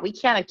out. We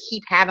kind of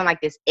keep having like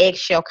this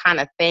eggshell kind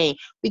of thing.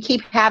 We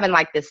keep having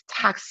like this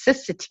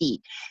toxicity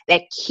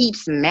that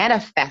keeps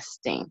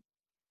manifesting.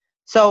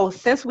 So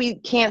since we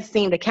can't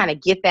seem to kind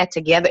of get that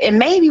together, and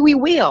maybe we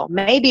will,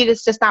 maybe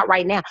it's just not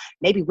right now.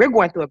 Maybe we're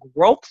going through a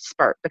growth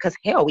spurt, because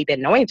hell, we've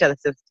been knowing each other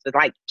since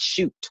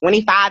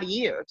 25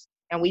 years,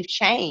 and we've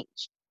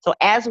changed. So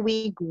as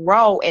we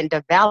grow and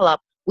develop,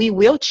 we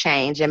will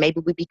change, and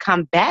maybe we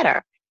become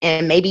better.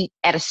 And maybe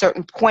at a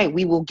certain point,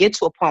 we will get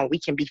to a point where we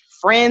can be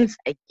friends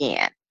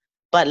again.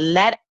 But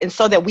and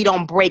so that we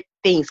don't break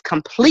things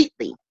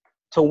completely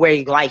to where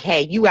you're like,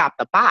 hey, you out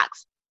the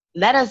box.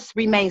 Let us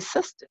remain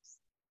sisters.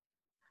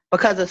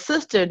 Because a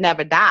sister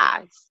never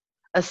dies.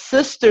 A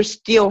sister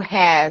still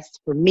has,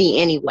 for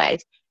me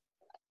anyways,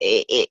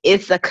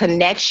 it's a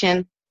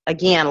connection,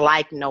 again,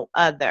 like no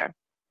other.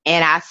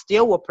 And I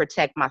still will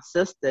protect my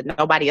sister.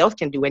 Nobody else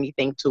can do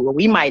anything to her.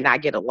 We might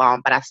not get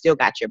along, but I still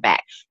got your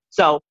back.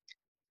 So,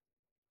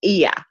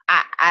 yeah,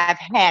 I've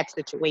had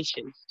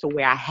situations to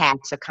where I had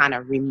to kind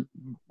of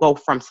go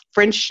from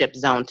friendship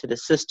zone to the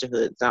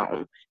sisterhood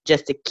zone,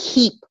 just to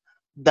keep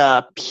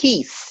the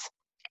peace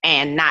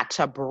and not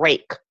to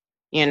break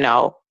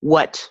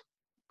what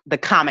the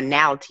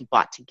commonality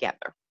brought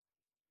together.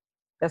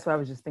 That's what I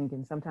was just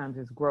thinking. Sometimes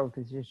it's growth.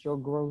 It's just your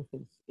growth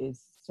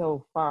is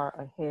so far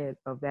ahead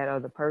of that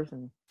other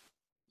person.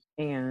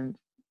 And,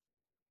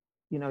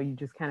 you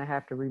just kind of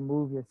have to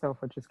remove yourself,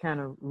 or just kind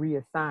of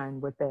reassign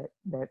what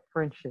that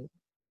friendship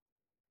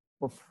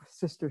or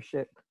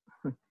sistership,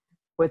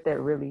 what that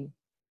really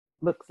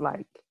looks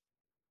like,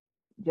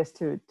 just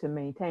to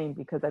maintain.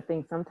 Because I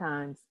think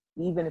sometimes,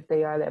 even if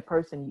they are that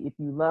person, if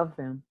you love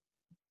them,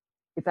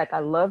 it's like, I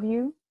love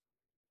you,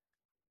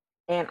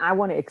 and I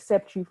want to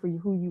accept you for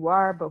who you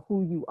are, but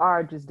who you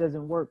are just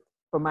doesn't work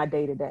for my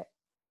day to day.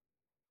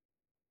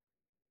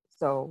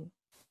 So,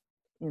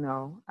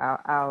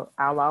 I'll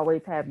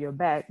always have your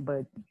back,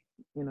 but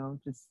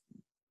just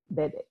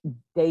that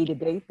day to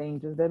day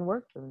thing just doesn't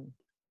work for me.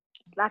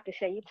 Like I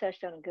said, you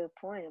touched on a good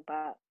point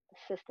about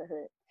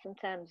sisterhood.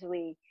 Sometimes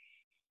we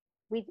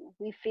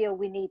feel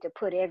we need to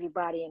put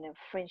everybody in a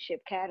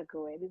friendship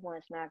category.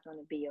 Everyone's not going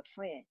to be your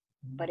friend,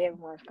 but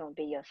everyone's going to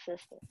be your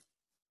sister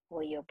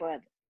or your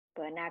brother.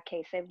 But in our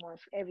case,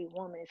 every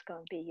woman is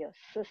going to be your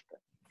sister.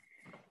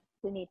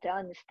 We need to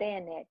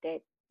understand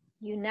that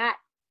you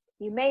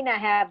may not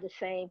have the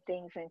same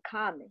things in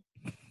common,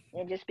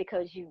 and just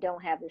because you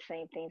don't have the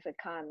same things in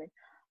common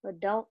or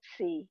don't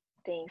see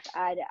things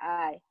eye to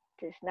eye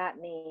does not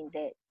mean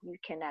that you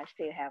cannot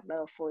still have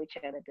love for each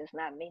other. Does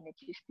not mean that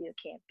you still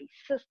can't be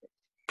sisters.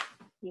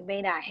 You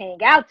may not hang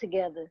out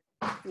together.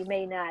 You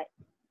may not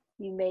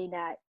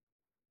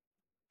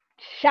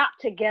shop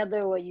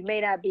together, or you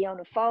may not be on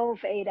the phone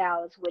for 8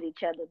 hours with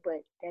each other,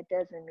 but that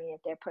doesn't mean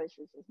that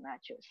person is not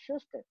your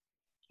sister.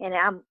 And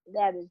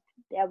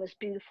that was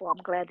beautiful.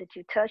 I'm glad that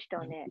you touched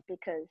on that,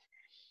 because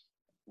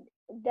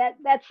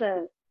that's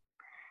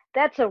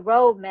a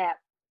roadmap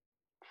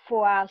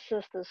for our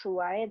sisters who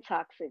are in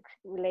toxic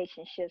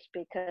relationships,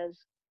 because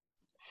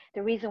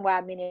the reason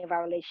why many of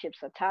our relationships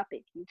are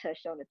toxic, you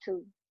touched on it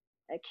too,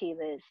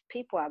 Akilah, is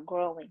people are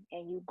growing,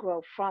 and you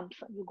grow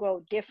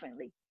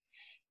differently,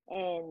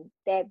 and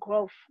that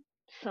growth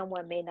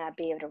someone may not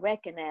be able to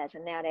recognize,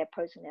 and now that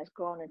person has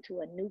grown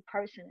into a new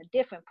person, a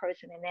different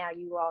person, and now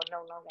you all no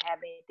longer have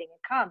anything in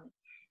common.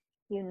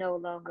 You no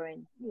longer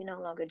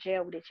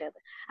gel with each other.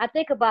 I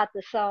think about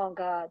the song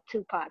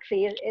Tupac.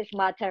 See, it's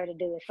my turn to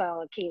do a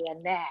song,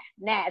 Akilah.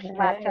 Nah, it's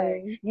my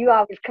turn. You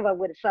always come up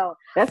with a song.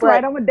 That's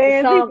right. I'm a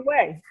dance either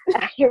way.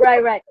 You're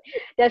right.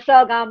 That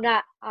song, I'm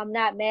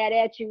not mad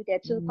at you,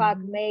 that Tupac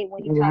made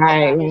when he talks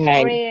about his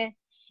friend,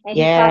 and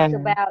he talks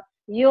about,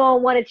 you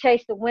don't want to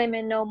chase the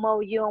women no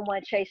more. You don't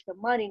want to chase the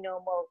money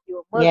no more.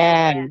 You're a Muslim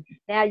now.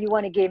 Now you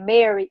want to get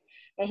married.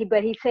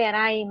 But he's saying,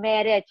 I ain't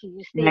mad at you.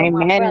 You still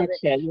my brother.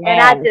 And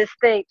I just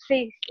think,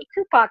 see,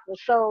 Tupac was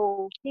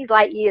he's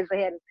like years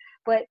ahead.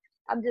 But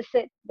I'm just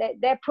saying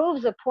that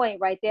proves a point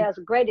right there. It's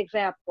a great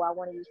example. I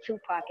want to use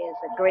Tupac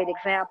as a great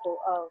example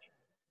of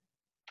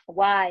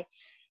why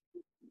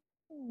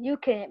you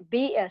can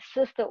be a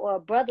sister or a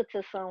brother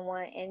to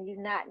someone, and you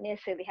not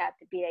necessarily have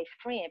to be a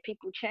friend.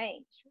 People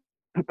change.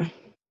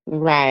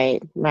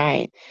 Right.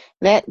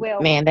 That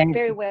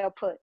very well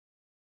put.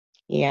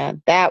 Yeah,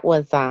 that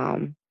was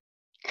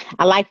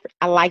I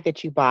like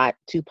that you brought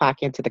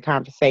Tupac into the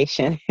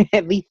conversation.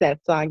 At least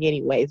that song,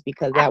 anyways,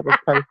 because that was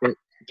perfect.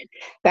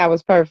 That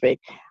was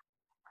perfect.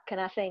 Can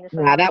I sing the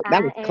song? Wow, that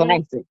was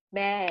classic.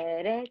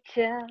 Mad at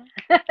you.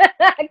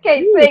 I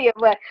can't sing it,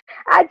 but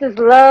I just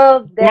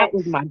love that. That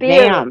was my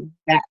jam.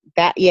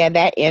 That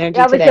energy.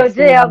 That was your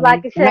jam,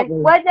 like you said.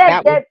 What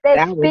that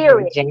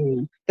spirit? Was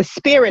jam. The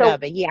spirit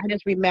of it. Yeah, I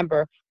just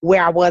remember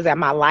where I was at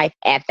my life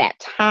at that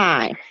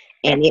time.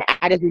 And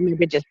I just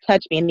remember it just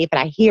touched me. And if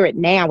I hear it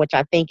now, which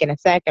I think in a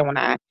second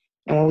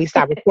when we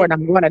start recording,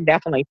 I'm going to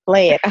definitely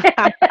play it.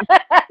 I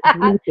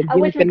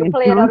wish we could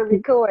play it on the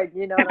record.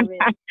 You know what I mean?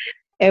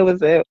 It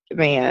was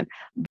man.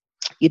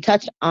 You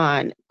touched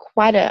on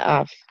quite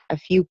a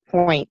few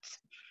points,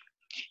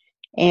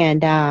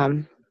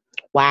 and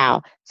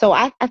wow. So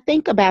I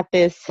think about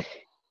this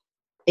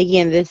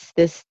again.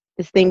 This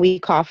thing we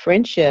call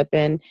friendship,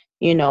 and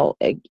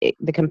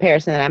the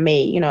comparison that I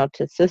made,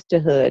 to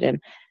sisterhood, and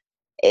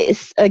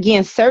it's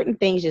again certain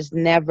things just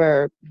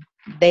never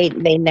they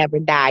never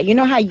die. You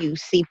know how you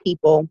see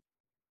people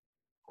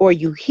or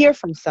you hear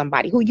from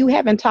somebody who you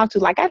haven't talked to.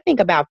 Like I think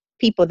about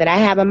people that I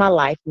have in my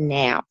life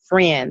now,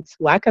 friends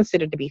who I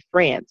consider to be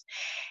friends.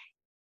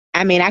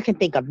 I mean, I can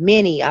think of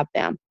many of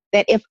them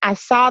that if I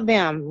saw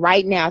them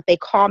right now, if they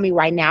call me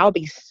right now, I'll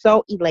be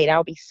so elated.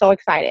 I'll be so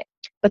excited.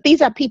 But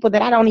these are people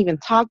that I don't even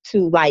talk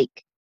to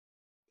like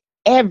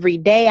every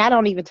day. I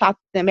don't even talk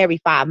to them every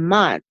 5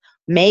 months.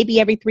 Maybe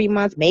every 3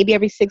 months, maybe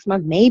every 6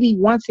 months, maybe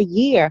once a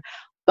year.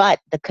 But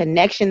the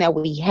connection that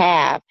we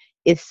have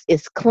is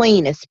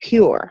clean, it's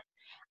pure.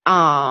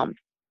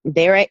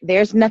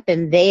 There's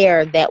nothing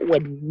there that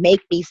would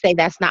make me say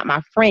that's not my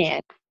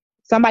friend.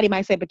 Somebody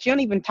might say, but you don't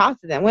even talk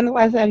to them. When the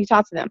last time you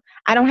talked to them?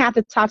 I don't have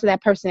to talk to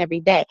that person every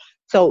day.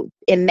 So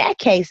in that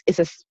case, it's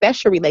a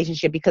special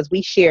relationship because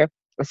we share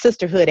a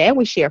sisterhood and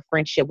we share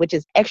friendship, which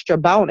is extra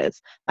bonus.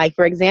 Like,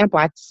 for example,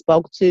 I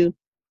spoke to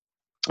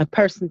a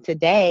person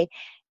today,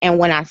 and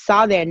when I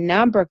saw their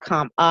number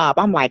come up,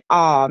 I'm like,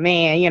 oh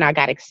man, I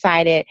got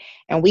excited,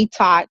 and we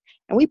talked,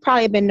 and we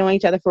probably have been knowing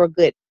each other for a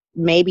good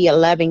maybe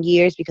 11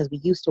 years because we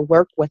used to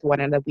work with one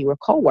another. We were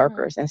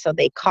co-workers. And so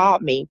they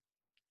called me,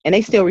 and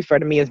they still refer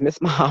to me as Miss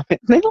Muhammad.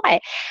 They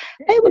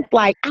was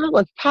like, I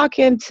was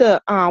talking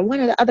to one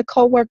of the other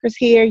co-workers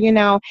here,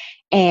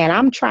 and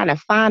I'm trying to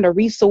find a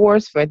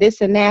resource for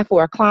this and that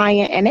for a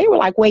client. And they were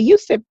like, well, you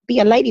used to be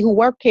a lady who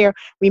worked here.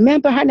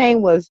 Remember, her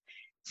name was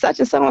such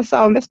and so and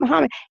so, Miss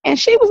Muhammad. And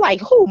she was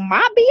like, who,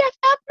 my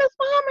BFF, Miss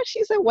Muhammad?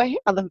 She said, well,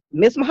 hell,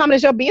 Miss Muhammad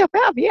is your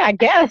BFF. Yeah, I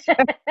guess.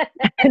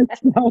 And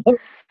so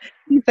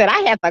he said, I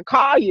had to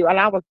call you. And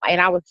I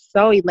was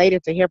so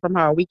elated to hear from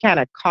her. We kind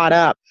of caught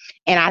up.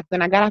 And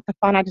when I got off the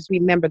phone, I just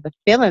remembered the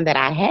feeling that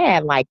I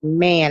had. Like,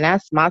 man,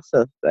 that's my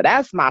sister.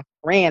 That's my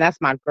friend.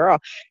 That's my girl.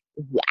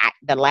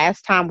 The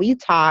last time we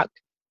talked,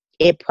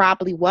 it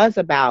probably was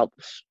about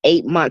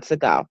 8 months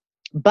ago.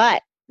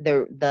 But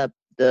the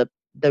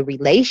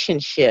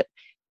relationship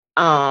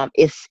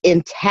is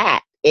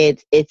intact.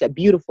 It's a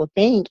beautiful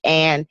thing.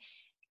 And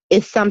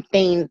it's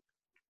something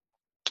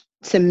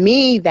to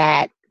me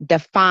that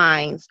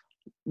defines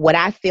what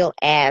I feel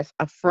as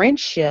a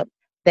friendship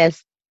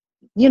that's,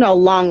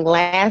 long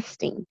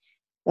lasting.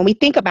 When we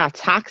think about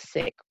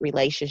toxic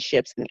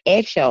relationships and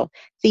eggshell,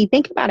 see,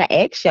 think about an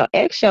eggshell.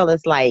 Eggshell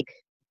is like,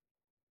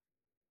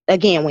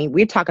 again, when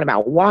we're talking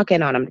about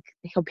walking on them,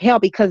 hell,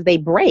 because they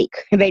break.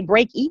 They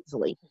break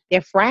easily.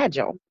 They're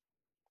fragile.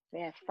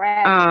 Yeah,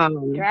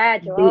 fragile.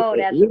 Fragile. Oh,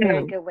 that's a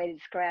very good way to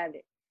describe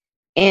it.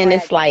 And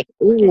it's like,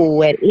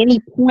 ooh, at any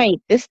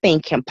point, this thing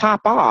can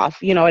pop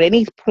off. At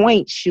any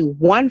point, shoot,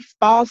 one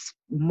false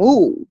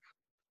move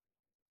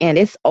and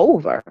it's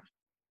over.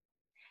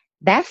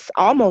 That's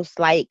almost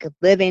like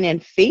living in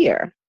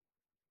fear.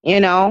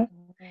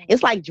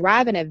 It's like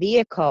driving a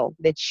vehicle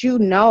that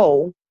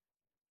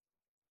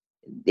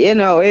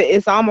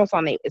it's almost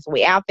on its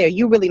way out there.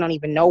 You really don't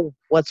even know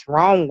what's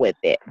wrong with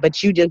it,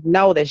 but you just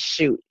know that,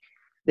 shoot,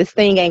 this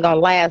thing ain't gonna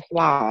last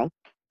long.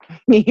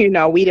 We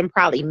didn't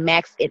probably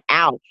max it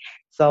out.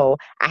 So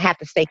I have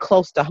to stay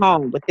close to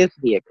home with this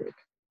vehicle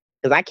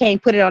because I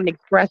can't put it on the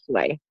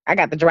expressway. I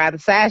got to drive the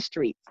side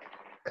streets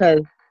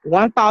because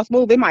one false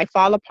move, it might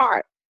fall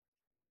apart.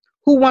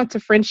 Who wants a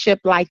friendship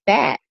like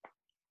that?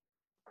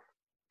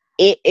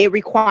 It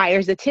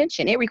requires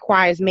attention. It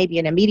requires maybe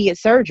an immediate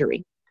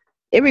surgery.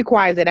 It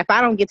requires that if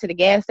I don't get to the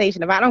gas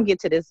station, if I don't get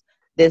to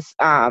this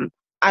auto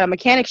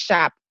mechanic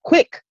shop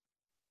quick,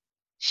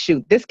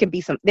 shoot, there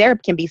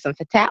can be some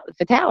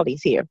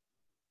fatalities here.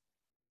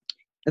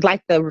 It's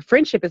like the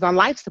friendship is on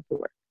life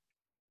support.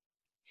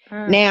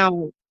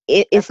 Now,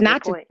 it's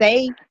not to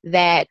say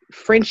that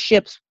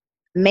friendships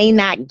may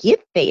not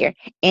get there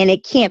and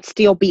it can't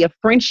still be a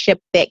friendship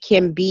that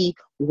can be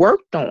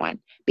worked on,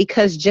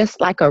 because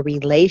just like a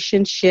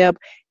relationship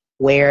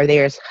where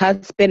there's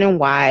husband and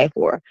wife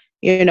or,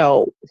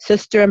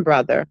 sister and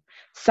brother,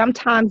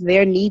 sometimes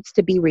there needs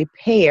to be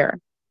repair.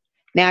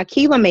 Now,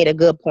 Keela made a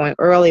good point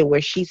earlier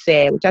where she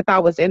said, which I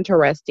thought was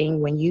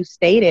interesting, when you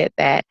stated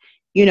that,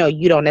 you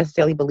don't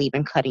necessarily believe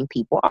in cutting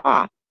people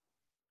off.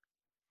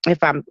 If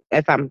I'm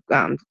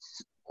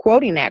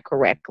quoting that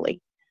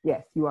correctly.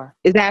 Yes, you are.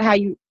 Is that how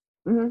you?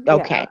 Mm-hmm.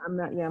 Okay.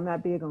 Yeah, I'm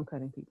not big on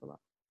cutting people off.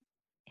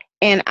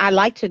 And I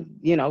like to,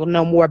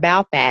 know more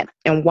about that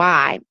and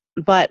why.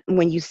 But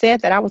when you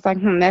said that, I was like,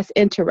 that's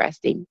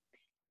interesting,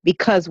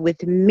 because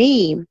with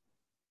me,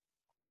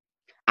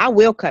 I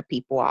will cut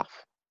people off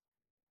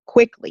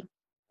quickly,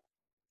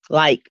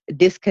 like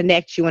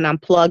disconnect you and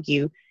unplug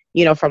you,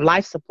 from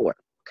life support,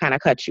 kind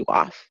of cut you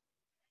off.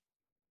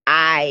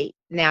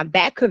 Now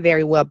that could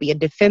very well be a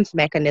defense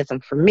mechanism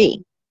for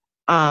me.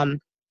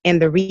 And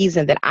the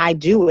reason that I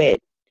do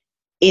it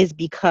is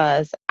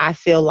because I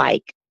feel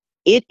like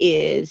it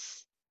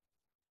is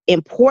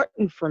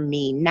important for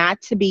me not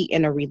to be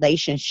in a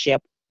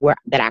relationship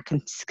that I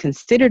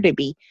consider to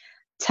be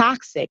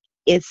toxic.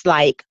 It's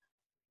like,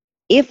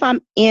 if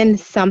I'm in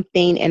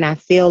something and I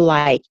feel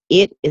like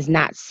it is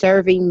not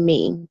serving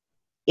me,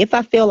 if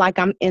I feel like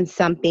I'm in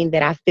something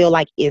that I feel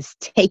like is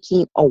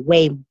taking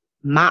away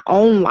my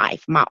own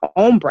life, my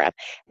own breath,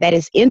 that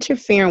is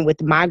interfering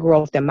with my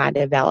growth and my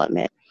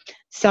development,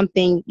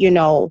 something,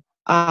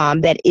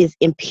 that is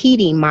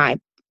impeding my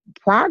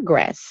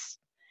progress,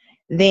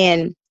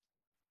 then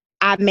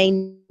I may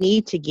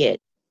need to get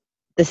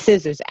the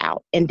scissors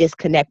out and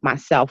disconnect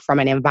myself from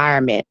an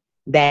environment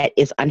that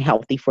is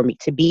unhealthy for me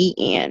to be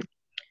in.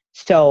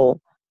 So,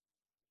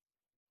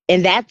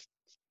 and that's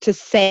to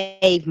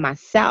save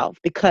myself,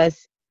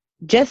 because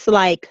just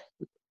like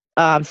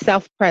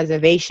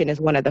self-preservation is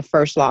one of the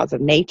first laws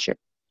of nature,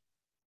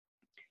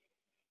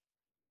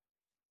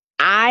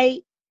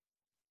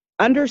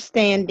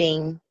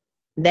 understanding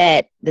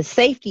that the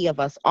safety of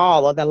us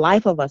all, or the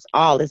life of us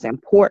all, is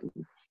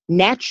important.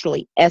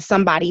 Naturally, as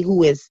somebody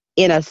who is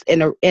in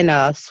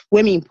a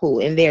swimming pool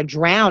and they're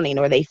drowning,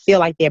 or they feel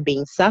like they're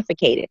being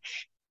suffocated,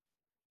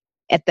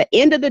 at the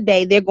end of the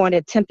day, they're going to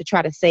attempt to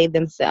try to save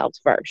themselves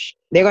first.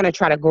 They're going to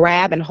try to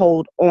grab and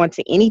hold on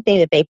to anything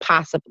that they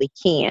possibly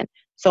can.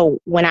 So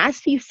when I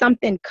see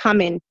something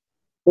coming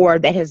or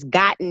that has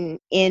gotten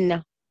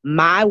in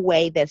my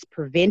way that's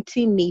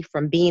preventing me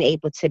from being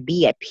able to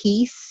be at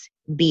peace,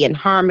 be in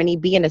harmony,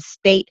 be in a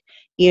state,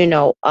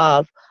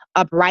 of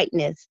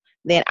uprightness,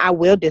 then I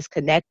will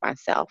disconnect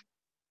myself.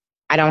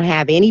 I don't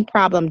have any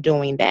problem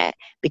doing that,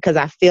 because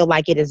I feel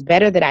like it is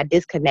better that I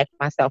disconnect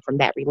myself from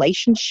that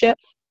relationship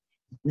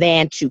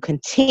than to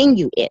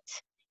continue it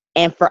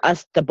and for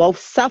us to both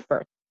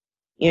suffer,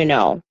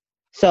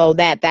 So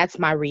that's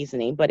my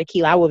reasoning. But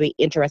Akila, I would be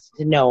interested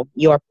to know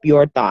your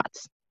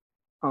thoughts.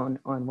 On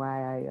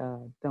why I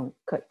don't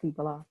cut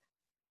people off.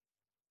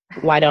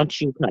 Why don't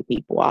you cut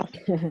people off?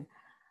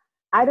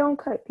 I don't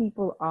cut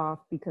people off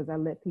because I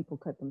let people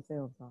cut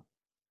themselves off.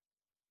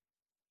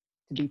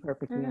 To be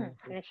perfectly honest,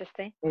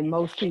 Interesting. and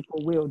most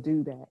people will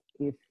do that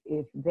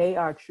if they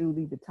are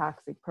truly the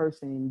toxic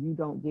person and you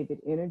don't give it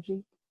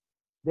energy,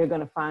 they're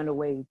going to find a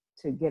way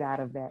to get out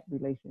of that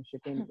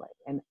relationship anyway,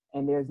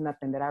 and there's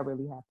nothing that I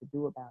really have to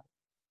do about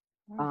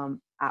it.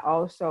 I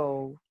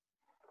also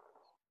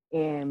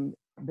am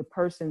the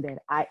person that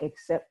I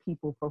accept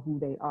people for who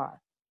they are.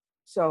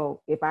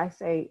 So if I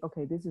say,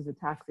 okay, this is a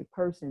toxic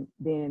person,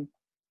 then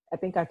I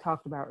think I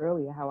talked about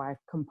earlier how I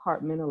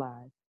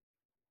compartmentalize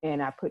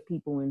and I put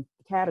people in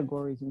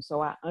categories. And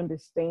so I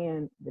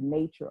understand the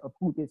nature of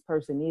who this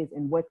person is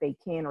and what they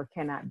can or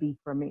cannot be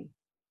for me.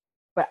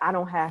 But I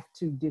don't have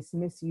to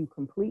dismiss you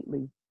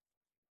completely.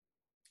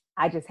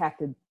 I just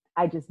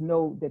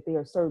know that there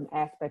are certain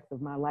aspects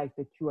of my life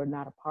that you are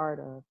not a part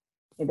of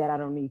and that I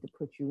don't need to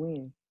put you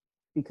in,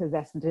 because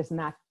that's just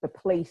not the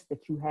place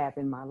that you have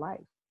in my life.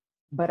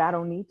 But I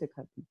don't need to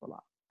cut people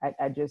off.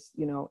 I just,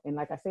 and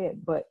like I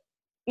said, but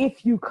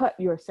if you cut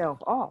yourself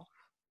off,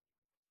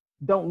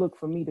 don't look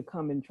for me to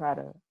come and try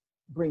to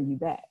bring you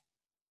back.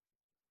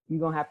 You're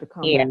going to have to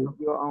come back of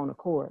your own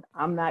accord.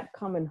 I'm not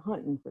coming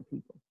hunting for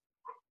people.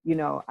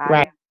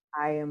 Right.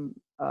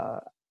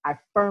 I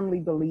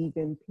firmly believe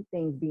in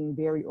things being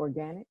very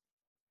organic.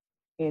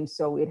 And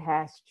so it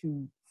has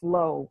to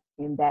flow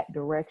in that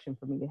direction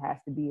for me. It has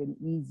to be an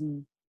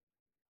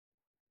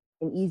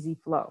easy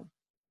flow,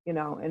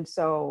 and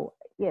so,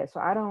 yeah, so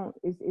I don't,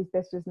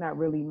 that's just not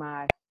really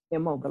my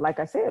MO. But like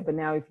I said, but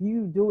now if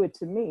you do it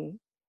to me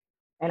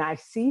and I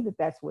see that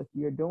that's what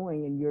you're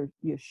doing and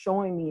you're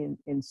showing me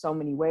in so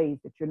many ways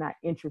that you're not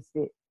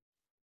interested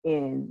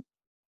in,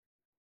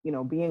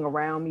 being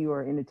around me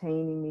or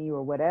entertaining me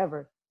or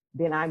whatever,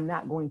 then I'm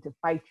not going to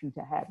fight you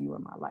to have you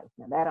in my life.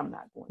 Now that I'm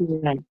not going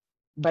to. Right.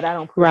 But I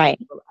don't push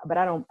people, but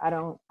I don't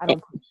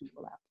push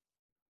people out.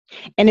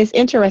 And it's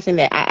interesting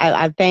that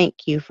I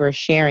thank you for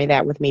sharing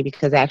that with me,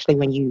 because actually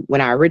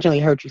when I originally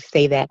heard you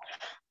say that,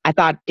 I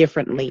thought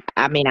differently.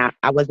 I mean,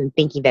 I wasn't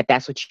thinking that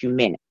that's what you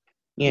meant,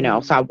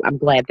 so I'm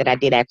glad that I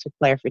did ask for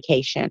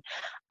clarification.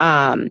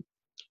 And,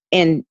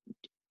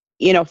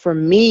 for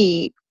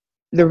me,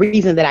 the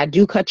reason that I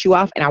do cut you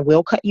off and I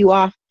will cut you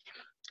off,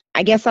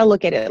 I guess I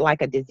look at it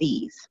like a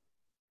disease,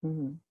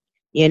 and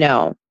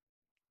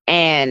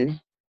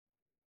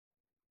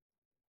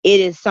it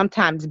is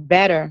sometimes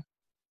better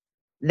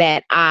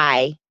that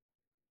I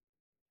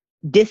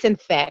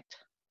disinfect,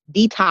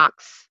 detox,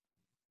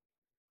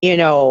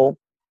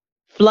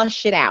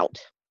 flush it out,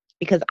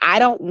 because I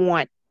don't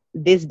want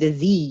this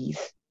disease,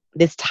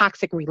 this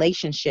toxic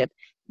relationship,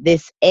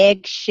 this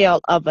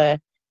eggshell of a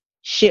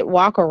shit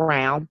walk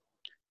around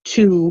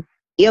to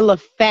ill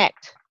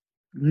affect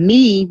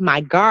me,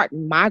 my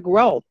garden, my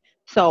growth.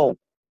 So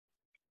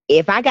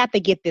if I got to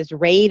get this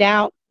raid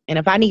out, and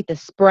if I need to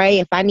spray,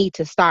 if I need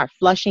to start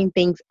flushing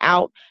things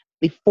out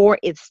before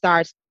it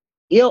starts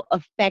ill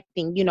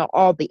affecting,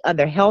 all the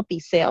other healthy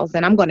cells,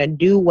 then I'm going to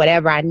do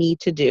whatever I need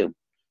to do.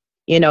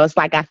 It's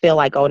like I feel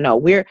like, oh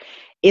no,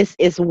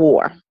 it's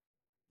war,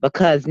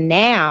 because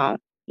now,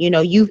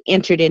 you've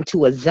entered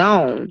into a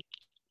zone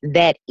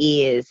that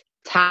is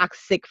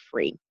toxic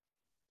free.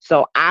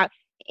 So I'm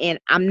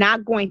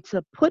not going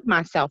to put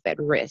myself at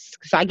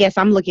risk. So I guess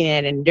I'm looking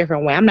at it in a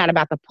different way. I'm not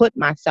about to put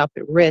myself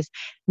at risk,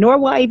 nor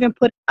will I even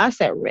put us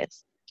at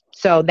risk.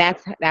 So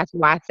that's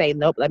why I say,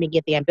 nope, let me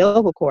get the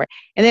umbilical cord.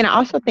 And then I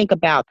also think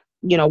about,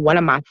 one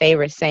of my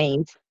favorite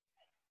sayings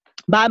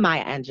by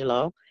Maya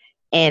Angelou,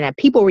 and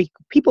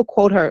people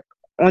quote her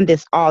on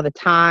this all the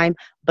time,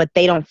 but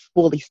they don't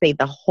fully say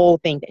the whole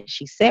thing that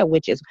she said,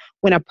 which is,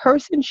 when a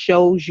person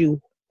shows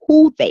you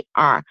who they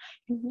are,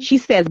 she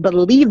says,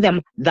 believe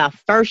them the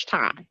first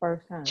time.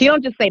 She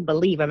don't just say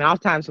believe them. And all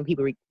times when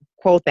people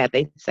quote that,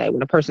 they say,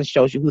 when a person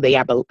shows you who they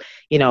are,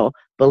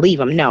 believe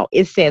them. No,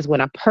 it says,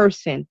 when a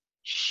person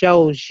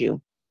shows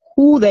you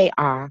who they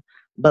are,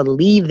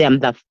 believe them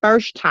the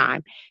first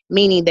time,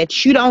 meaning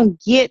that you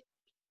don't get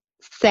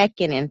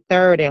second and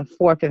third and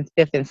fourth and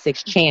fifth and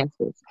sixth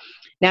chances.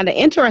 Now, the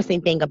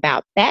interesting thing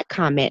about that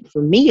comment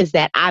for me is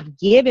that I've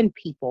given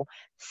people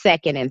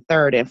second and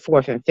third and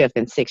fourth and fifth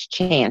and sixth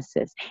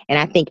chances. And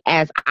I think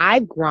as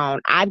I've grown,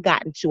 I've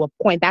gotten to a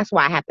point, that's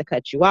why I have to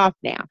cut you off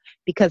now,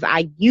 because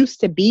I used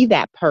to be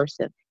that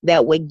person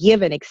that would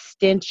give an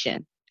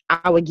extension.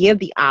 I would give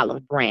the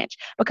olive branch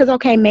because,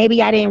 okay, maybe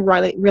I didn't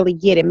really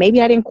get it.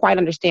 Maybe I didn't quite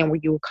understand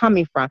where you were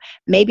coming from.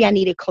 Maybe I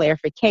needed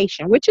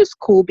clarification, which is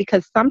cool,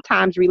 because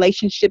sometimes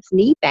relationships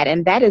need that.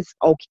 And that is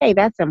okay.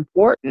 That's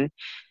important.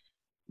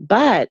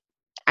 But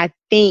I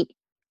think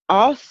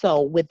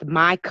also with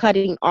my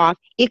cutting off,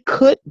 it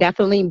could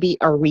definitely be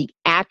a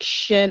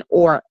reaction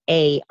or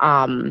a,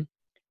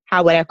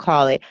 how would I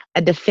call it?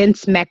 A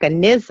defense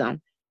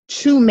mechanism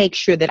to make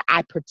sure that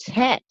I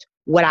protect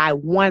what I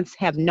once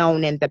have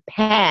known in the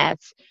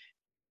past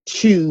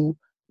to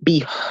be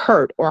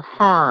hurt or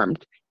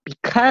harmed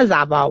because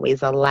I've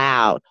always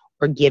allowed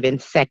or given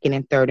second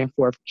and third and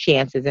fourth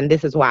chances. And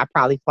this is why I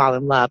probably fall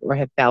in love or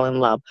have fell in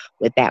love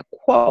with that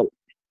quote.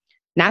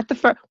 Not the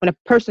first, when a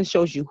person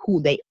shows you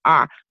who they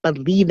are, but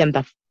leave them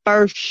the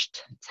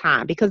first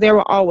time, because there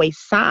were always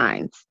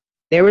signs.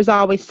 There was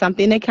always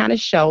something that kind of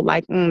showed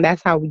like,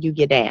 that's how you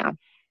get down.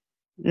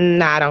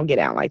 I don't get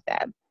down like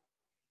that.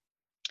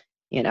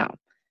 You know.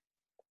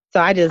 So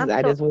I just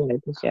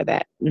wanted to share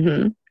that.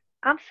 Mm-hmm.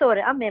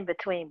 I'm in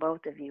between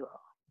both of you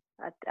all.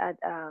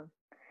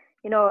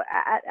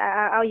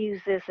 I'll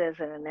use this as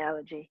an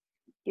analogy.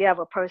 You have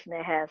a person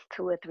that has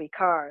 2 or 3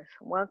 cars.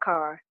 One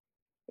car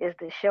is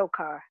the show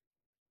car.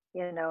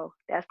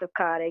 That's the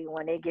car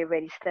when they get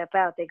ready to step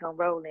out, they're gonna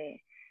roll in.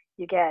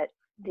 You got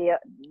the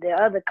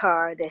other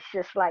car that's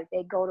just like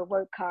they go to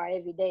work car,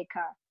 everyday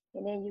car.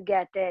 And then you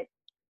got that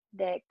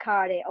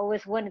car that,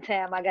 it's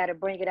wintertime, I gotta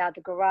bring it out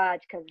the garage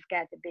because it's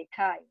got the big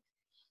tires.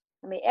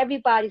 I mean,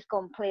 everybody's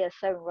gonna play a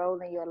certain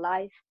role in your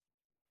life,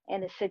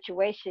 and a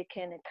situation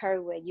can occur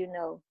where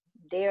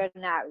they're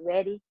not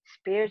ready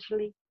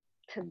spiritually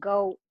to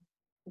go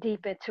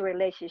deep into a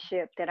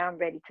relationship that I'm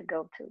ready to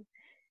go to.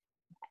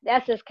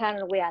 That's just kind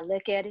of the way I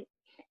look at it.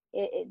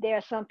 There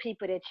are some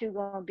people that you're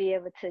going to be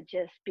able to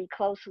just be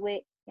close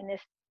with, and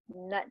it's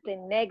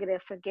nothing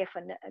negative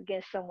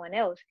against someone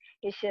else.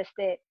 It's just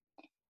that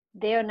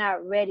they're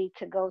not ready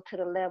to go to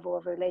the level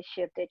of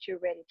relationship that you're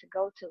ready to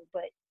go to.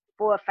 But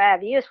 4 or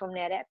 5 years from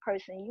now, that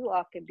person you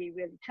all can be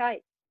really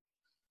tight.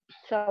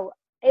 So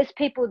it's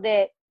people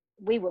that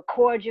we were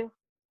cordial,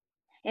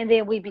 and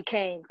then we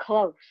became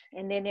close.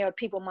 And then there are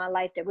people in my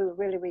life that we were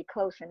really, really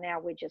close, and now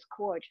we're just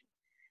cordial.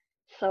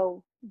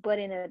 So, but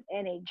in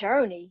a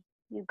journey,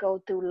 you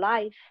go through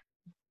life,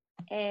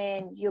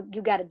 and you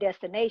got a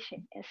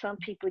destination, and some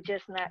people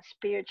just not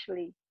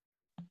spiritually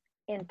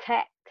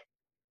intact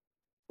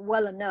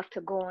well enough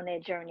to go on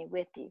that journey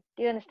with you.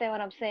 Do you understand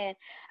what I'm saying?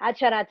 I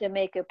try not to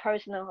make it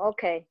personal.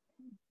 Okay,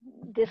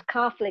 this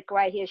conflict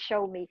right here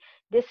showed me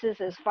this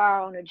is as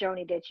far on a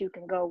journey that you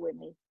can go with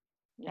me.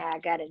 Now I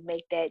got to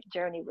make that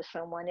journey with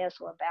someone else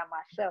or by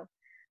myself.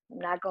 I'm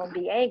not going to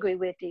be angry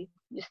with you.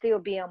 You still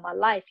be on my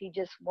life. You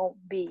just won't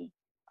be,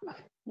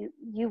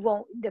 you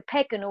won't, the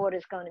pecking order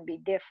is going to be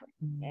different.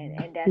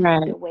 And that's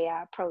Right. the way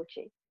I approach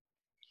it.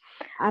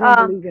 I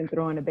don't believe in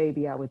throwing the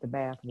baby out with the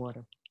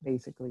bathwater,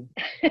 basically.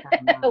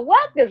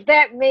 What does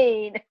that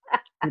mean?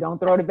 You don't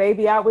throw the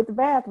baby out with the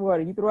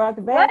bathwater. You throw out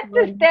the bathwater.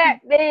 What does that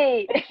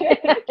mean?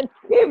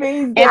 It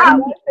means that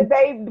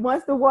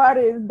once the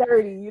water is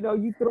dirty,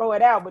 you throw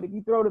it out. But if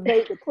you throw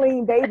the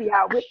clean baby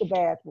out with the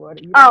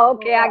bathwater,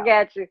 okay, I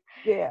got you.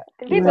 Yeah.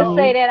 People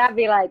say that, I'd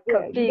be like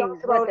confused. You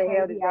don't throw what the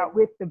hell baby out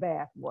with the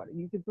bathwater.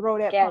 You can throw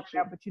that part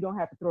out, but you don't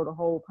have to throw the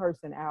whole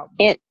person out.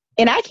 And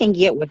I can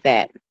get with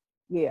that.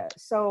 Yeah.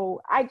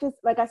 So I just,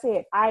 like I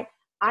said, I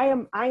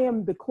am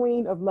the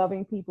queen of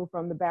loving people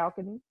from the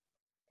balcony.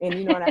 And,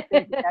 and I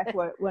think that's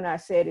when I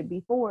said it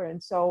before.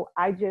 And so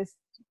I just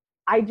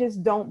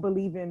don't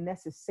believe in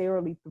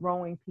necessarily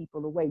throwing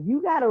people away.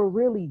 You got to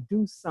really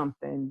do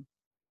something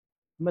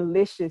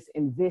malicious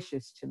and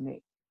vicious to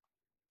me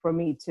for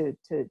me to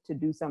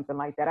do something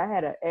like that. I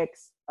had an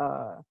ex,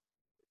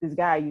 this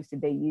guy I used to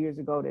date years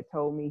ago that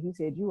told me, he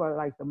said, you are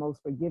like the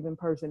most forgiving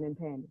person in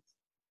panties.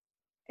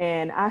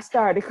 And I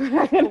started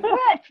crying.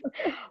 What?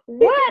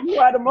 You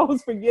are the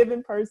most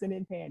forgiving person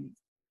in panties.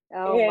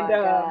 Oh, my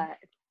God.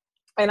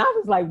 And I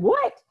was like,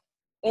 what?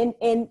 And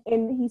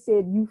he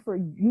said,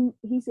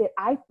 he said,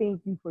 I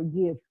think you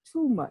forgive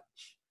too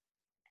much.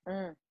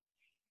 And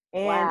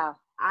wow.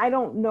 I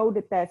don't know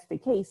that that's the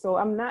case. So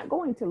I'm not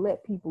going to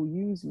let people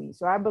use me.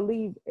 So I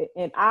believe,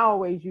 and I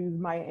always use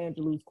Maya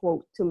Angelou's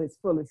quote till its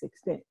fullest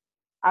extent.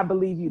 I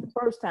believe you the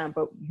first time,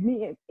 but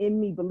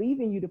me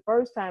believing you the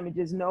first time, it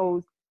just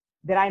knows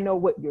that I know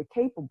what you're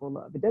capable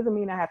of. It doesn't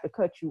mean I have to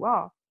cut you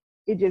off.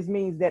 It just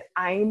means that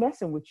I ain't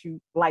messing with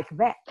you like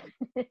that.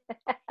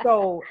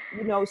 So,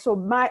 so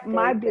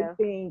my big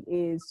thing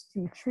is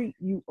to treat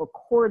you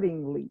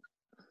accordingly.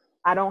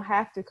 I don't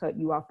have to cut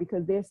you off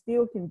because there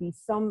still can be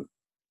some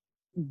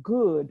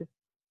good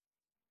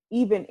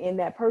even in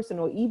that person,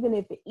 or even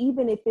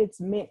if it's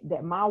meant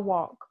that my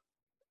walk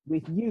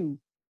with you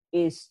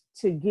is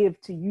to give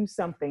to you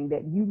something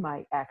that you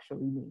might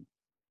actually need.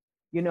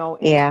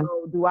 And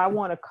so do I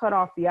want to cut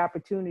off the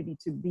opportunity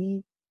to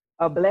be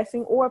a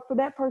blessing, or for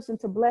that person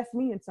to bless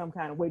me in some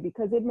kind of way,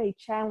 because it may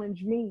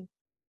challenge me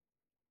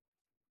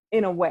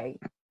in a way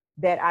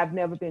that I've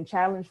never been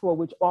challenged for,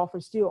 which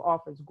still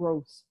offers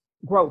growth.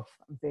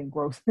 I'm saying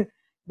growth.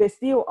 That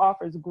still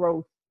offers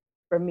growth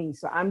for me.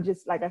 So I'm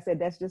just, like I said,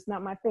 that's just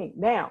not my thing.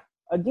 Now,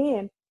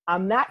 again,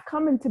 I'm not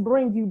coming to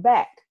bring you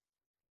back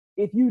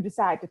if you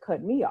decide to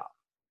cut me off.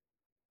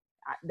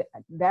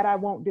 That I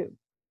won't do.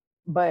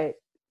 But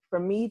for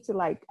me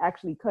to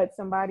actually cut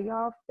somebody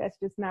off, that's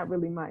just not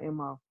really my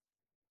MO.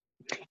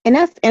 And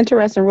that's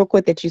interesting, real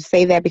quick, that you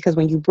say that, because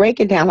when you break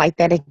it down like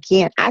that,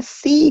 again, I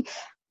see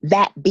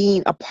that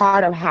being a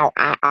part of how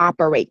I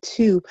operate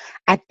too.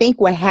 I think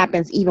what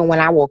happens even when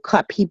I will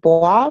cut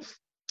people off,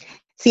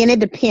 See, and it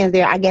depends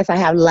there. I guess I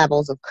have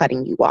levels of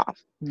cutting you off.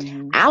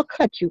 Mm-hmm. I'll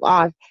cut you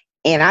off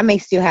and I may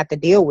still have to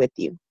deal with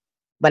you.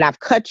 But I've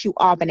cut you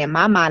off, and in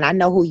my mind, I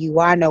know who you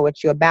are, I know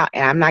what you're about,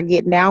 and I'm not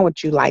getting down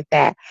with you like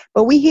that.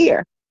 But we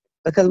here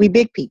because we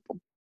big people.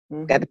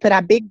 Mm-hmm. Got to put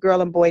our big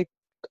girl and boy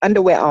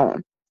underwear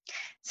on.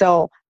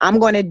 So I'm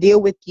going to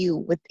deal with you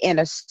within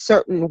a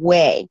certain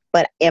way.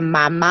 But in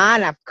my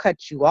mind, I've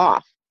cut you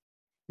off.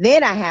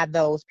 Then I have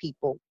those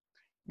people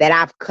that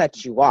I've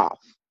cut you off.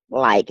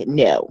 Like,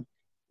 no,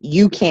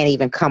 you can't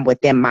even come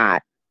within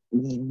my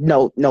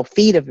no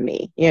feet of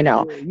me,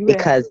 Yeah,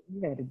 because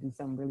you had to do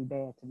something really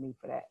bad to me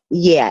for that.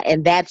 yeah,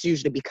 and that's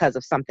usually because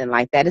of something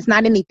like that. It's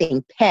not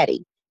anything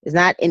petty. It's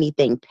not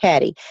anything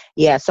petty.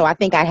 Yeah, so I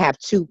think I have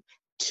two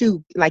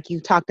like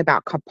you talked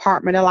about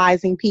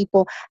compartmentalizing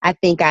people. I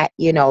think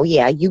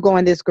yeah, you go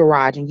in this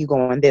garage and you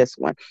go in this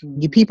one. You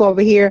Mm-hmm. people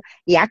over here,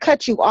 yeah, I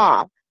cut you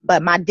off,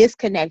 but my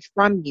disconnect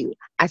from you,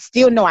 I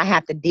still know I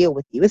have to deal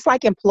with you. It's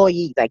like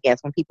employees, I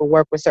guess, when people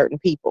work with certain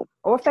people.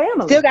 Or Still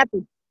family. got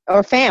to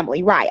or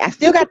family, right. I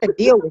still got to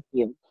deal with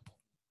you.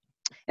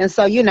 And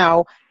so,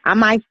 I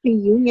might see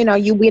you,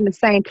 you be in the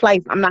same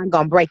place. I'm not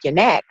going to break your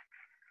neck,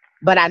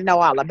 but I know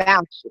all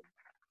about you.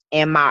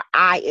 And my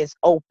eye is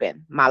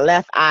open. My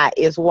left eye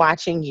is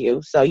watching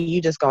you. So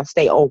you just going to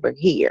stay over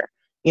here,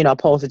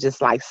 opposed to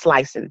just like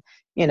slicing,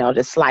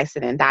 just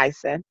slicing and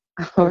dicing.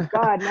 Because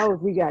God knows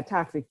we got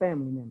toxic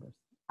family members.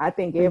 I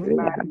think Yeah,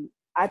 everybody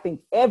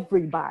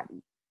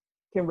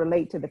can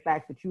relate to the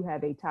fact that you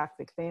have a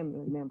toxic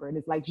family member. And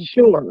it's like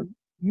sure.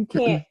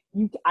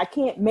 I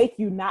can't make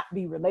you not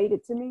be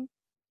related to me,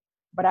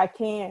 but I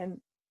can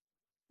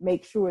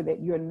make sure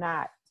that you're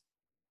not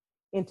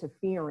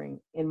interfering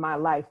in my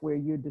life where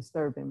you're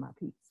disturbing my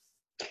peace.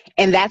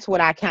 And that's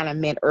what I kind of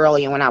meant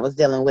earlier when I was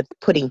dealing with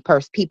putting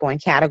people in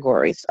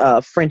categories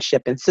of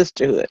friendship and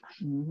sisterhood.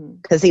 Mm-hmm.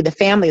 Because see, the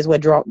family is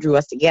what drew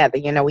us together.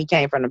 We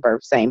came from the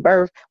same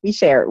birth. We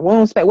shared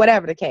wounds, but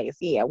whatever the case,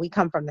 yeah, we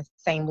come from the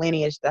same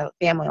lineage, the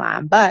family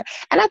line. And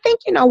I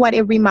think, what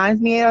it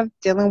reminds me of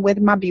dealing with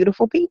my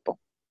beautiful people.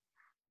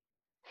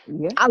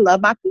 Yeah. I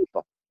love my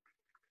people,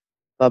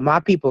 but my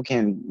people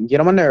can get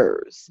on my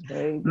nerves.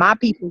 Baby. My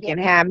people Yeah.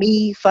 can have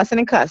me fussing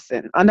and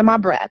cussing under my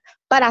breath,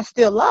 but I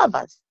still love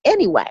us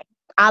anyway.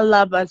 I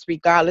love us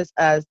regardless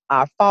of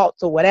our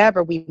faults or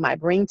whatever we might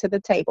bring to the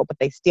table, but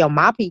they still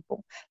my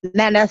people.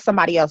 Now let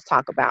somebody else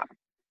talk about them.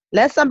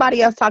 Let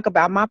somebody else talk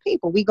about my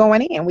people. We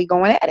going in, we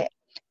going at it,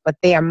 but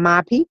they are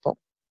my people.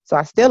 So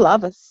I still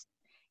love us.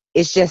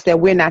 It's just that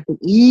we're not the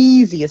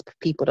easiest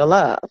people to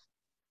love.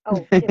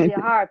 Oh,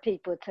 we're hard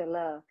people to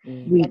love.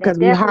 Mm-hmm. And then Because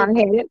we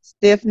definitely, hard-headed,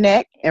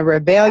 stiff-necked, and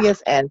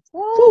rebellious as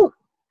woo, whew.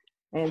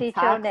 And teach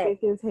your neck.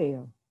 toxic as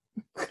hell.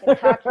 And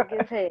toxic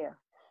as hell.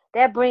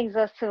 That brings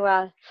us to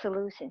our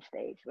solution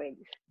stage,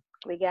 ladies.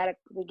 We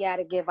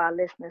gotta give our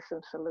listeners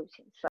some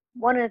solutions. So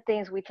one of the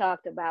things we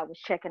talked about was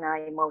checking our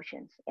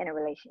emotions in a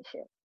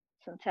relationship.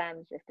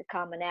 Sometimes if the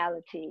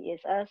commonality is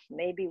us,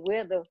 maybe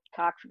we're the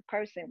toxic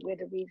person. We're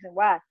the reason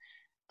why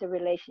the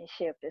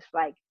relationship is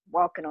like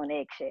walking on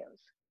eggshells.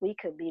 We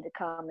could be the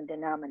common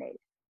denominator.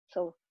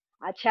 So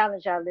I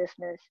challenge our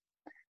listeners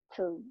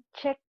to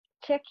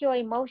check your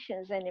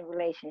emotions in the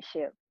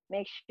relationship.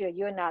 Make sure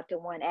you're not the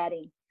one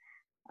adding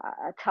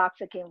a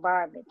toxic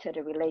environment to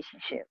the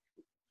relationship.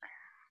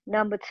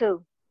 Number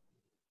two,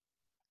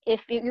 if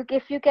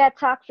you got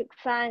toxic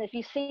signs, if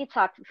you see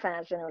toxic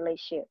signs in a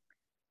relationship,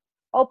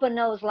 open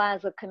those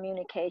lines of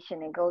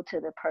communication and go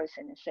to the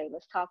person and say,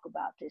 let's talk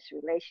about this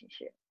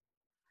relationship.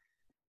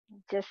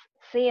 Just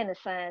seeing the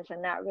signs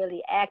and not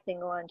really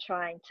acting on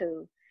trying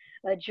to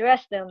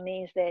address them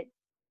means that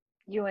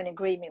you're in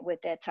agreement with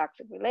that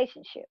toxic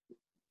relationship.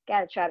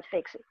 Got to try to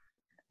fix it.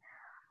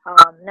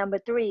 Number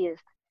three is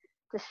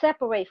to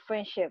separate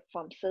friendship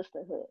from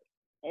sisterhood.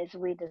 As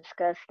we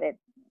discussed, that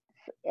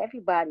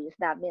everybody is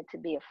not meant to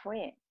be a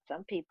friend.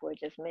 Some people are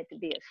just meant to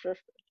be a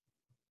sister.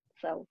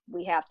 So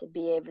we have to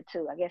be able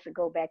to, I guess, to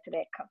go back to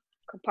that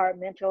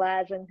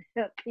compartmentalizing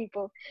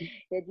people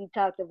that you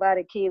talked about,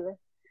 Akilah.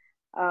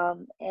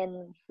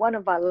 And one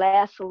of our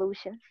last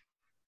solutions,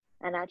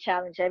 and I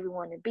challenge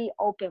everyone to be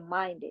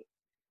open-minded.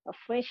 A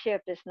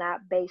friendship is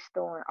not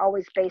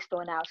always based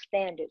on our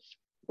standards.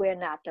 We're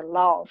not the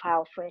law of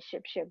how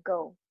friendship should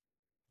go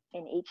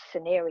in each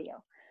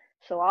scenario.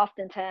 So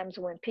oftentimes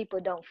when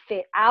people don't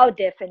fit our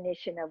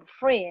definition of a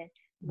friend,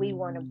 we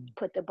want to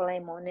put the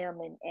blame on them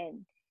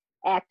and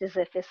act as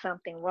if there's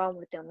something wrong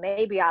with them.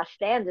 Maybe our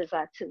standards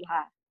are too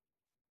high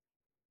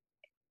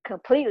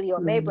completely, or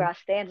maybe Mhm. our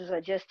standards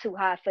are just too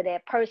high for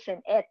that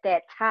person at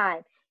that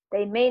time.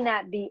 They may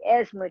not be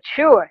as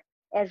mature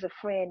as a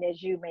friend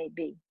as you may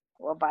be,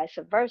 or vice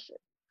versa.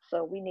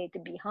 So we need to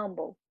be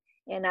humble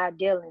in our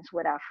dealings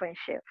with our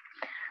friendship.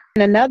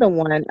 And another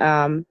one,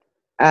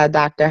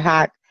 Dr.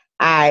 Hawk,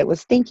 I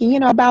was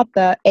thinking, about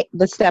the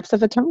steps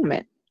of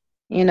atonement,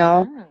 you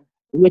know, Mm,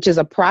 which is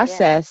a yes.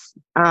 process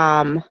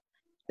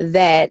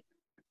that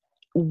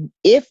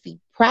if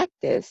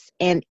practice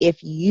and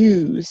if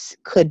used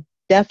could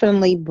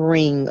definitely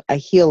bring a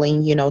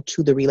healing,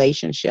 to the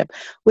relationship,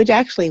 which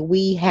actually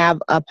we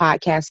have a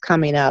podcast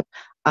coming up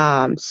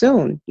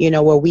soon,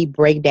 where we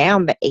break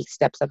down the 8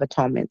 steps of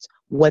atonement,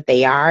 what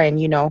they are, and,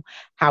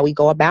 how we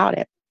go about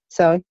it.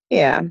 So,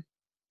 yeah.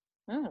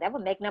 That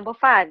would make number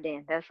 5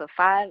 then. That's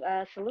 5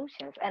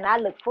 solutions. And I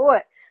look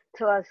forward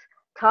to us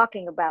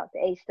talking about the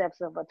 8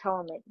 steps of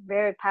atonement.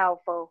 Very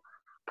powerful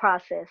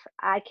process.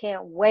 I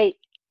can't wait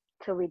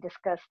till we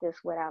discuss this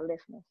with our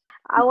listeners.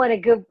 I want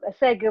to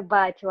say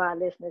goodbye to our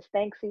listeners.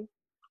 Thanks you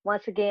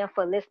once again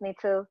for listening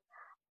to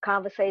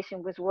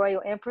Conversation with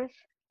Royal Empress,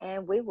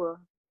 and we will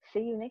see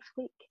you next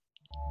week.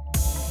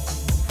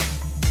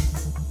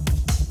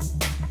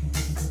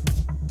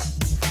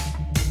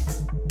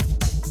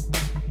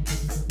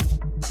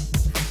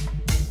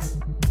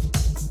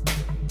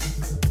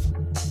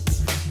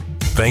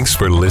 Thanks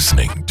for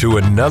listening to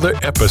another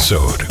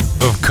episode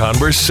of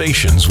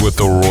Conversations with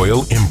the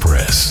Royal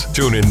Empress.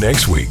 Tune in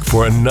next week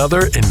for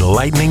another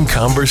enlightening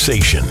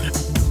conversation.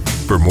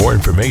 For more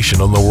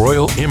information on the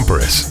Royal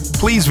Empress,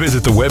 please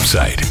visit the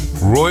website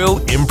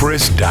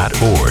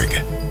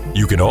royalempress.org.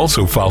 You can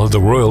also follow the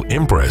Royal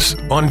Empress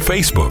on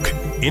Facebook,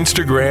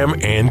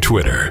 Instagram, and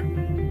Twitter.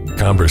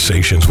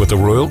 Conversations with the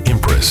Royal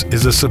Empress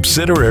is a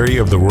subsidiary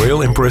of the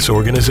Royal Empress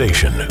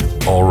Organization.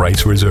 All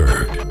rights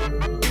reserved.